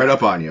is right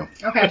up on you.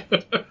 Okay.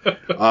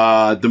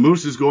 The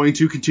moose is going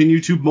to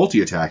continue to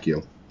multi-attack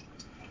you.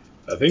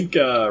 I think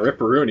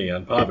Ripperoonie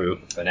on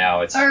Pavu. But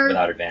now it's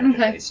without advantage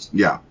okay. at least.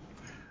 Yeah.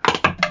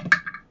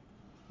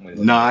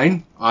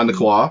 9 on the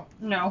claw.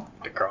 No.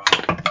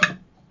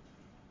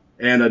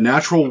 And a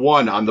natural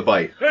 1 on the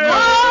bite.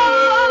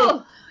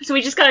 Oh! So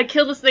we just gotta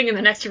kill this thing in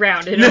the next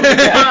round. And it'll be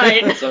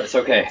fine. So it's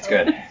okay. It's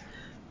good.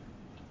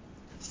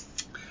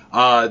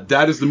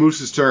 That is the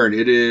moose's turn.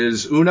 It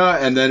is Una,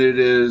 and then it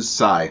is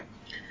Sai.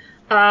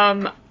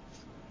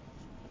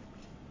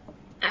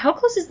 How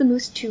close is the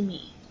moose to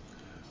me?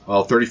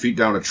 Well, 30 feet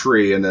down a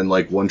tree and then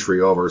like one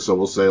tree over, so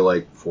we'll say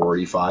like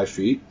 45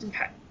 feet.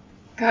 Okay.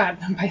 God,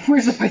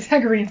 where's the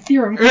Pythagorean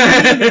theorem?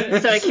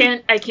 So I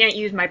can't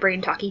use my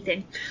brain talky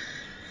thing.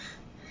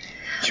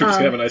 She was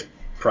gonna have a nice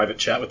private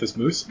chat with this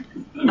moose.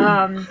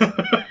 No,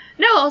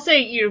 I'll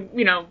say you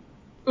know,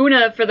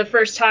 Una for the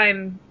first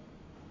time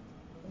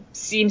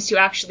seems to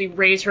actually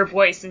raise her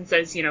voice and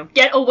says, you know,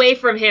 get away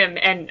from him,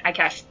 and I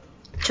cast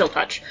Chill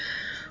Touch.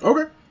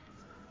 Okay.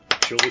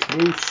 Chill this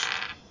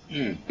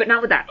moose. But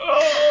not with that.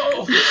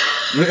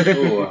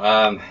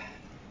 Ooh,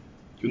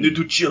 You need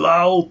to chill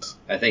out.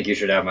 I think you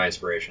should have my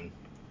inspiration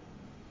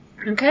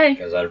Okay.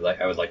 because I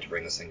would like to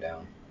bring this thing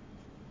down.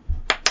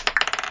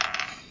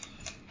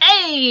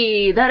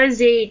 Hey, that is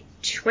a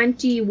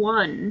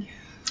 21.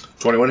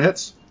 21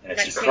 hits. And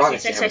it's Nice, necrotic nice,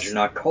 nice, damage, nice. you're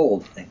not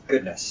cold. Thank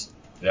goodness.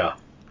 Yeah.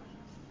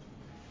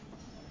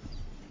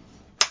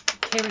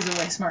 Kaylee's a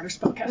way smarter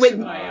spellcaster With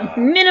than I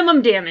am.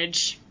 minimum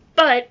damage,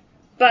 but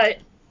But?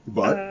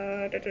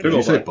 Did Did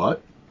you say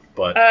but?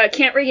 But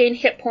can't regain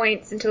hit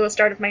points until the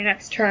start of my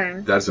next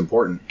turn. That's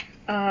important.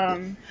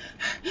 it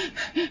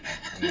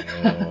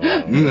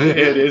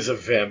is a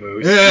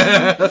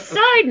vamoose.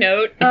 Side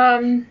note,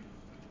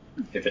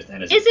 If it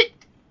then is it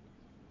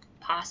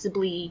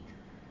possibly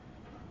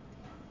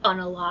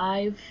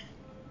unalive?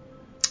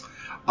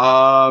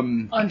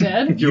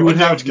 Undead? You would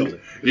have killed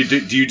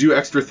it. Do you do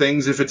extra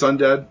things if it's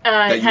undead?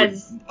 That It you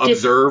has would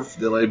observe?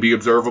 That it'd be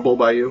observable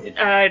by you?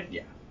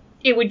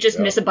 It would just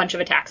miss a bunch of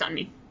attacks on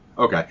me.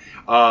 Okay.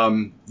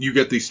 You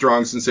get the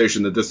strong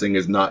sensation that this thing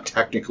is not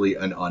technically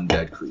an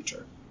undead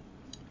creature.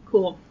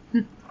 Cool.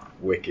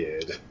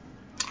 Wicked.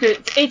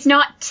 It's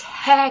not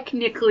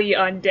technically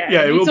undead.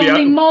 Yeah, it will It's be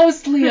only out.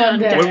 mostly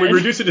undead. When we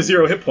reduce it to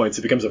 0 hit points,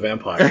 it becomes a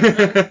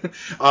vampire.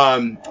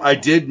 I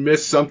did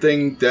miss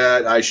something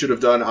that I should have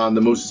done on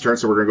the moose's turn,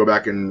 so we're going to go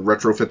back and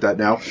retrofit that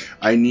now.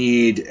 I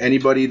need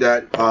anybody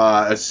that,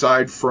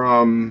 aside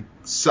from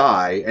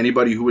Sai,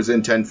 anybody who was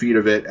in 10 feet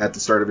of it at the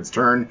start of its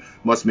turn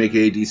must make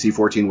a DC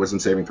 14 wisdom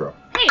saving throw.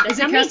 Hey, Is that's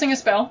he not me. casting a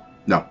spell?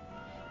 No.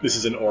 This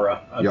is an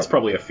aura. It's Yep.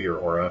 probably a fear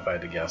aura, if I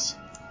had to guess.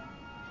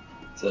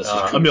 So this is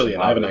A true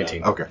million. I have a survival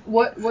 19. Okay.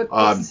 What's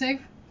the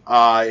save?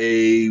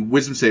 A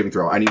wisdom saving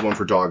throw. I need one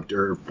for dog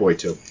or boy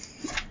too.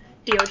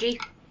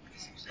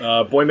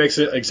 DOG. Boy makes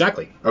it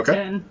exactly. Okay.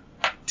 10.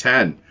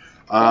 10.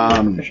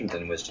 proficient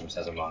in wisdom,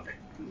 says a monk.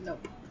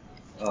 Nope.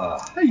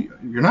 Hey,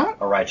 you're not?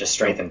 A righteous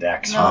strength and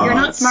dex. No. You're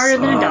not smarter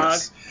than a dog.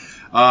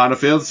 On a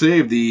failed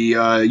save,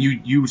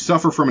 you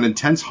suffer from an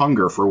intense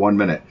hunger for 1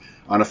 minute.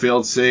 On a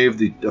failed save,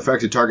 the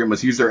affected target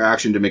must use their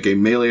action to make a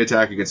melee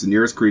attack against the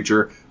nearest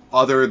creature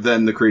other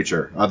than the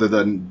creature, other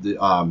than the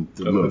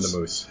moose. The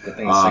moose. Good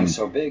thing this thing's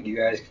so big, you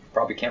guys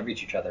probably can't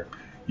reach each other.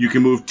 You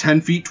can move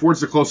 10 feet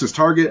towards the closest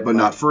target, but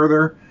not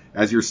further,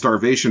 as your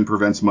starvation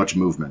prevents much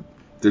movement.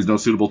 If there's no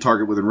suitable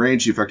target within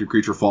range, the affected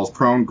creature falls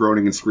prone,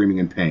 groaning and screaming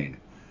in pain.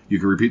 You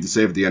can repeat the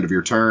save at the end of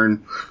your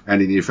turn,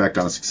 ending the effect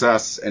on a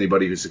success.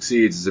 Anybody who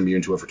succeeds is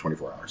immune to it for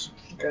 24 hours.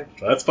 Okay.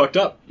 That's fucked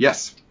up.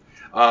 Yes.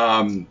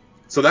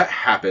 So that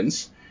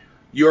happens.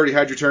 You already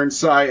had your turn,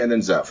 Sai, and then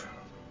Zev.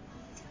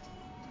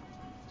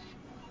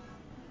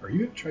 Are you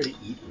going to try to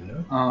eat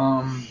Una?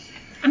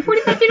 I'm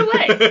 45 feet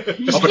away.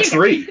 Up a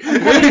tree.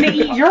 I'm going to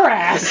eat your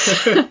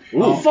ass.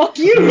 Ooh. Fuck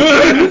you.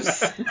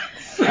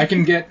 I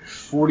can get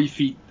 40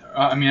 feet.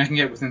 I can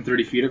get within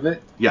 30 feet of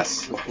it.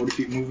 Yes. With 40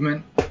 feet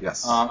movement.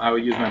 Yes. I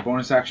would use my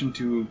bonus action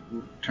to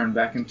turn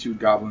back into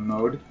goblin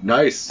mode.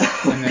 Nice.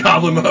 And then,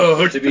 Goblin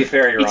mode. To be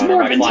fair, Your It's Honor,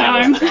 my Morbin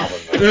client time.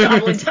 was a goblin.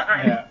 Goblin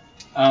time. Yeah.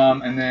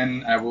 And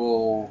then I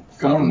will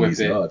thorn Goblin whip these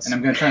it, nuts. and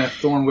I'm going to try to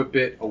thorn whip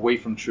it away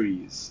from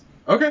trees.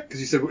 Okay. Because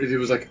you said it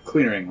was like a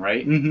clearing,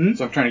 right? Mm-hmm.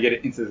 So I'm trying to get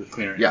it into the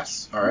clearing.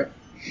 Yes. All right.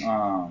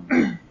 Oh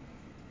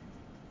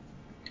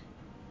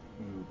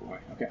boy.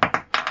 Okay.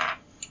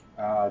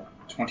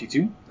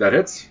 22. That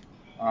hits.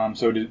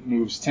 So it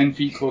moves 10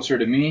 feet closer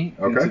to me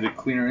Okay. into the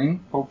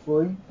clearing,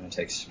 hopefully. And it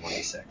takes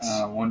 1d6.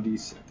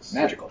 1d6.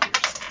 Magical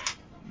pierce.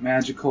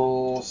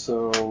 Magical,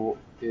 so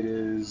it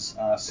is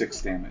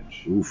 6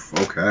 damage. Oof.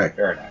 Okay.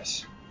 Very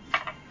nice.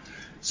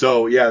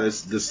 So yeah,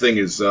 this thing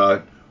is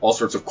all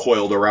sorts of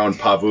coiled around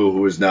Pavu,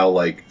 who is now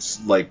like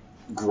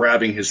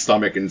grabbing his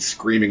stomach and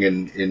screaming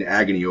in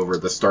agony over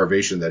the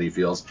starvation that he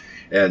feels.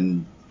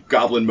 And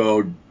Goblin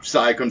mode,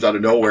 Sai comes out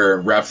of nowhere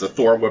and wraps a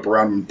thorn whip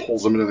around him and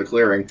pulls him into the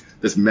clearing.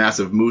 This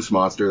massive moose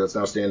monster that's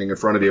now standing in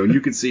front of you, and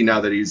you can see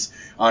now that he's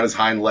on his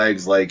hind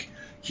legs, like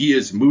he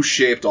is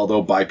moose-shaped,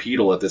 although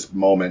bipedal at this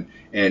moment,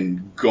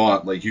 and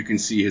gaunt. Like you can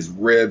see his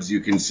ribs,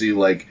 you can see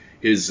like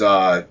his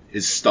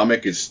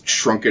stomach is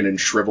shrunken and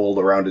shriveled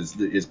around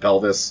his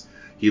pelvis.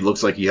 He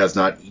looks like he has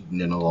not eaten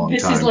in a long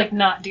This time. is like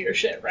not deer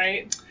shit,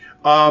 right?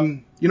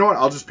 You know what?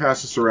 I'll just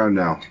pass this around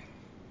now.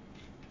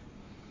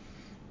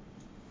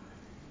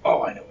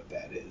 Oh, I know what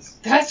that is.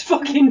 That's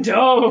fucking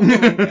dope.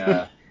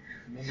 Yeah.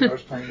 I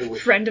was playing the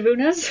witch. Friend of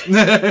Una's.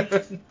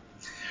 Yeah,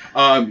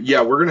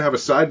 we're gonna have a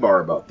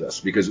sidebar about this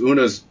because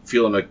Una's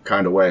feeling a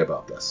kind of way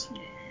about this.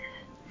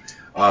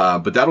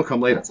 But that'll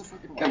come later.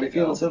 Got me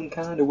feeling some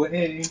kind of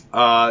way.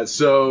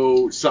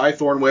 So, Sai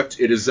Thorn Whipped,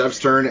 it is Zev's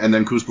turn, and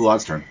then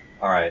Kuzpalad's turn.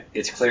 Alright,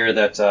 it's clear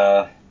that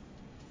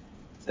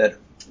that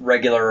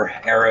regular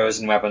arrows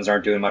and weapons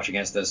aren't doing much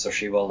against this, so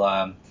she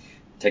will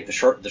take the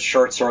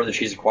short sword that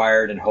she's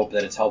acquired and hope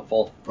that it's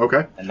helpful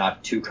Okay. and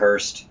not too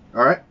cursed.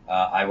 All right.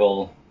 I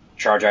will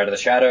charge out of the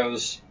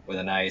shadows with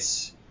a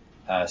nice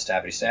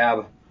stabby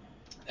stab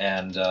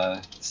and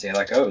see how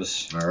that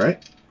goes. All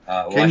right.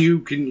 You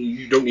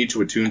don't need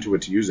to attune to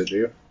it to use it, do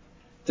you?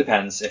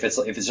 Depends. If it's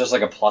just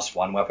like a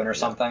 +1 weapon or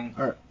something,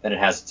 All right. then it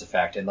has its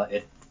effect, and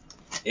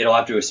it'll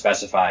have to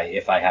specify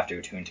if I have to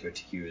attune to it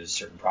to use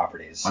certain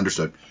properties.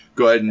 Understood.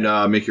 Go ahead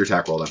and make your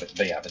attack roll then.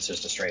 But yeah, if it's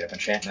just a straight up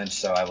enchantment,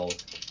 so I will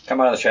come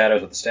out of the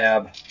shadows with the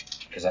stab,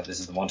 because this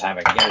is the one time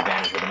I can get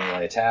advantage with a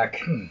melee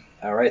attack.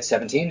 All right,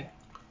 17.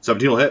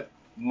 17 will hit.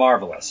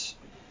 Marvelous.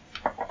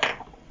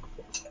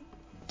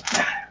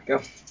 There we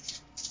go.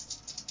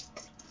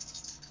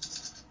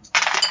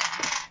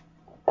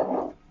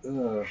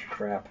 Oh,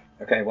 crap.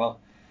 Okay, well,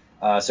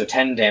 so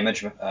 10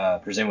 damage,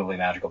 presumably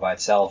magical by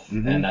itself,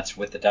 and that's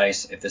with the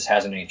dice. If this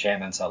has any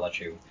enchantments, I'll let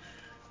you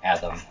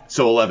add them.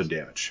 So 11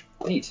 damage.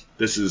 Neat.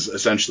 This is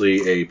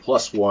essentially a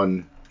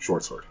 +1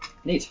 short sword.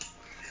 Neat.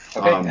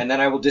 Okay, and then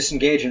I will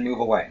disengage and move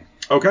away.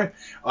 Okay.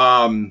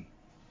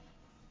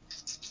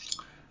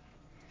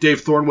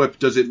 Dave, Thornwhip,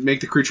 does it make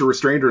the creature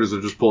restrained, or does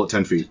it just pull it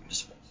 10 feet?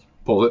 Just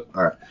Pull it?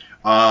 All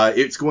right.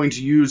 It's going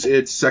to use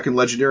its second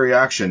legendary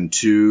action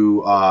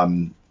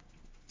to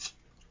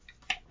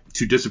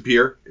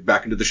disappear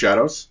back into the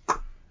shadows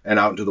and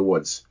out into the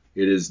woods.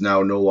 It is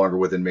now no longer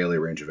within melee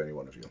range of any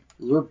one of you.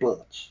 You're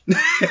bitch.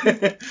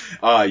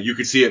 You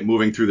can see it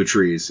moving through the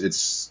trees.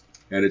 It's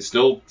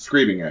still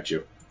screaming at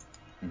you.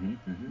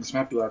 This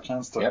might be our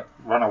chance to Yep.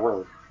 run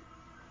away.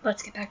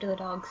 Let's get back to the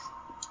dogs.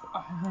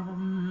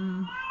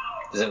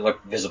 Does it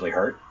look visibly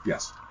hurt?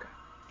 Yes.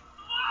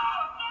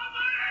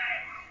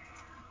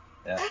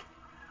 Yeah.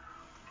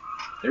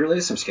 There really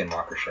is some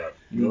Skinwalker shit.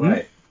 You're Mhm.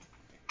 right.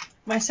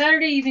 My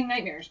Saturday evening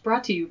nightmares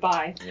brought to you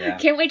by Yeah.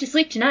 Can't wait to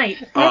sleep tonight.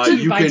 brought to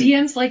You you by can-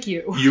 DMs like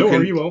you. You Don't can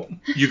worry, you won't.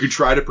 you can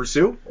try to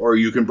pursue, or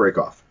you can break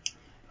off.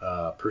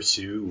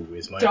 Pursue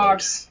is my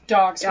Dogs. Where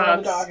are the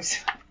Dogs. dogs?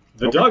 vote.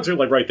 The dogs are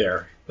like right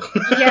there.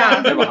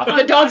 Yeah, They're behind-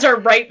 the dogs are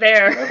right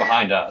there. They're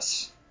behind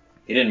us.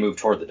 He didn't move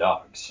toward the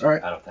dogs. All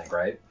right. I don't think,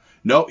 right?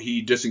 No,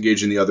 he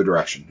disengaged in the other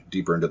direction,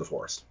 deeper into the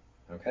forest.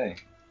 Okay.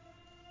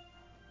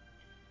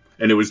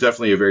 And it was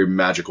definitely a very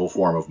magical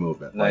form of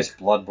movement. Nice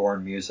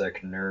Bloodborne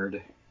music,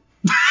 nerd.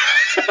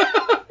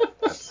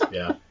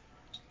 Yeah.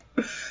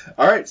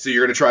 All right, so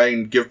you're going to try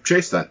and give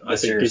chase then. I think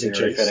Seriously,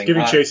 giving really chase, fitting.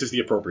 giving chase is the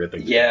appropriate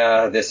thing to do.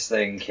 Yeah, this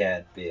thing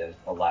can't be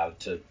allowed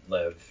to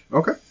live.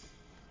 Okay.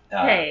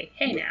 Hey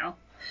now.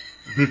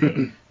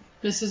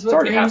 This is It's what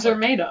already dreams halfway. are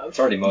made of. It's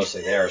already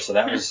mostly there, so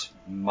that was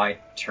my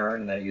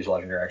turn, and then I used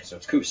legendary action, so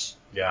it's Koos.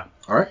 Yeah.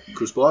 All right,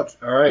 Kuzbalad.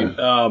 All right.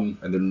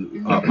 And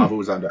then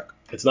Pavu is on deck.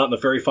 It's not in the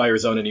fairy fire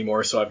zone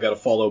anymore, so I've got to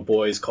follow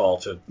Boy's call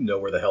to know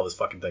where the hell this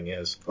fucking thing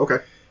is. Okay.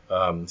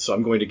 So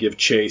I'm going to give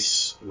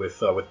chase with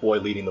Boy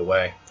leading the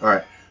way. All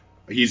right.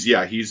 He's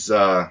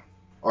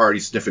already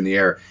sniffing the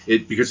air.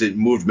 Because it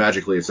moved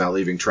magically, it's not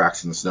leaving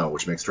tracks in the snow,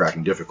 which makes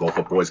tracking difficult,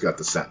 but Boy's got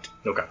the scent.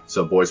 Okay.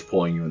 So Boy's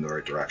pulling you in the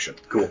right direction.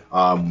 Cool.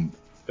 Um,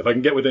 If I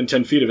can get within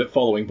 10 feet of it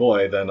following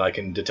Boy, then I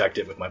can detect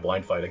it with my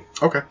blind fighting.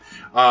 okay.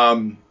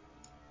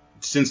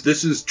 Since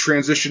this is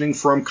transitioning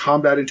from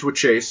combat into a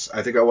chase,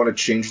 I think I want to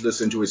change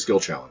this into a skill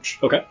challenge.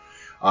 Okay.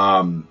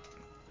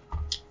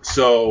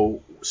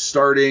 So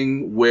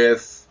starting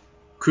with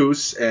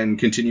Koos and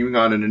continuing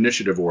on in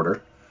initiative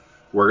order,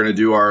 we're going to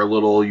do our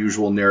little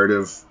usual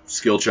narrative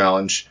skill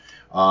challenge.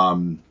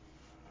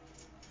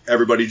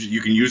 Everybody,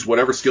 you can use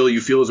whatever skill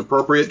you feel is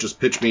appropriate. Just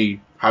pitch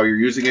me how you're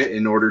using it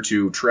in order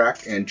to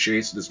track and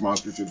chase this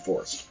monster through the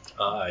forest.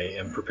 I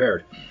am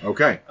prepared.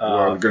 Okay.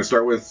 We're going to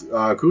start with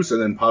Koos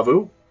and then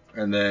Pavu,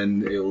 and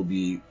then it'll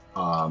be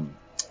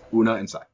Una and Sai.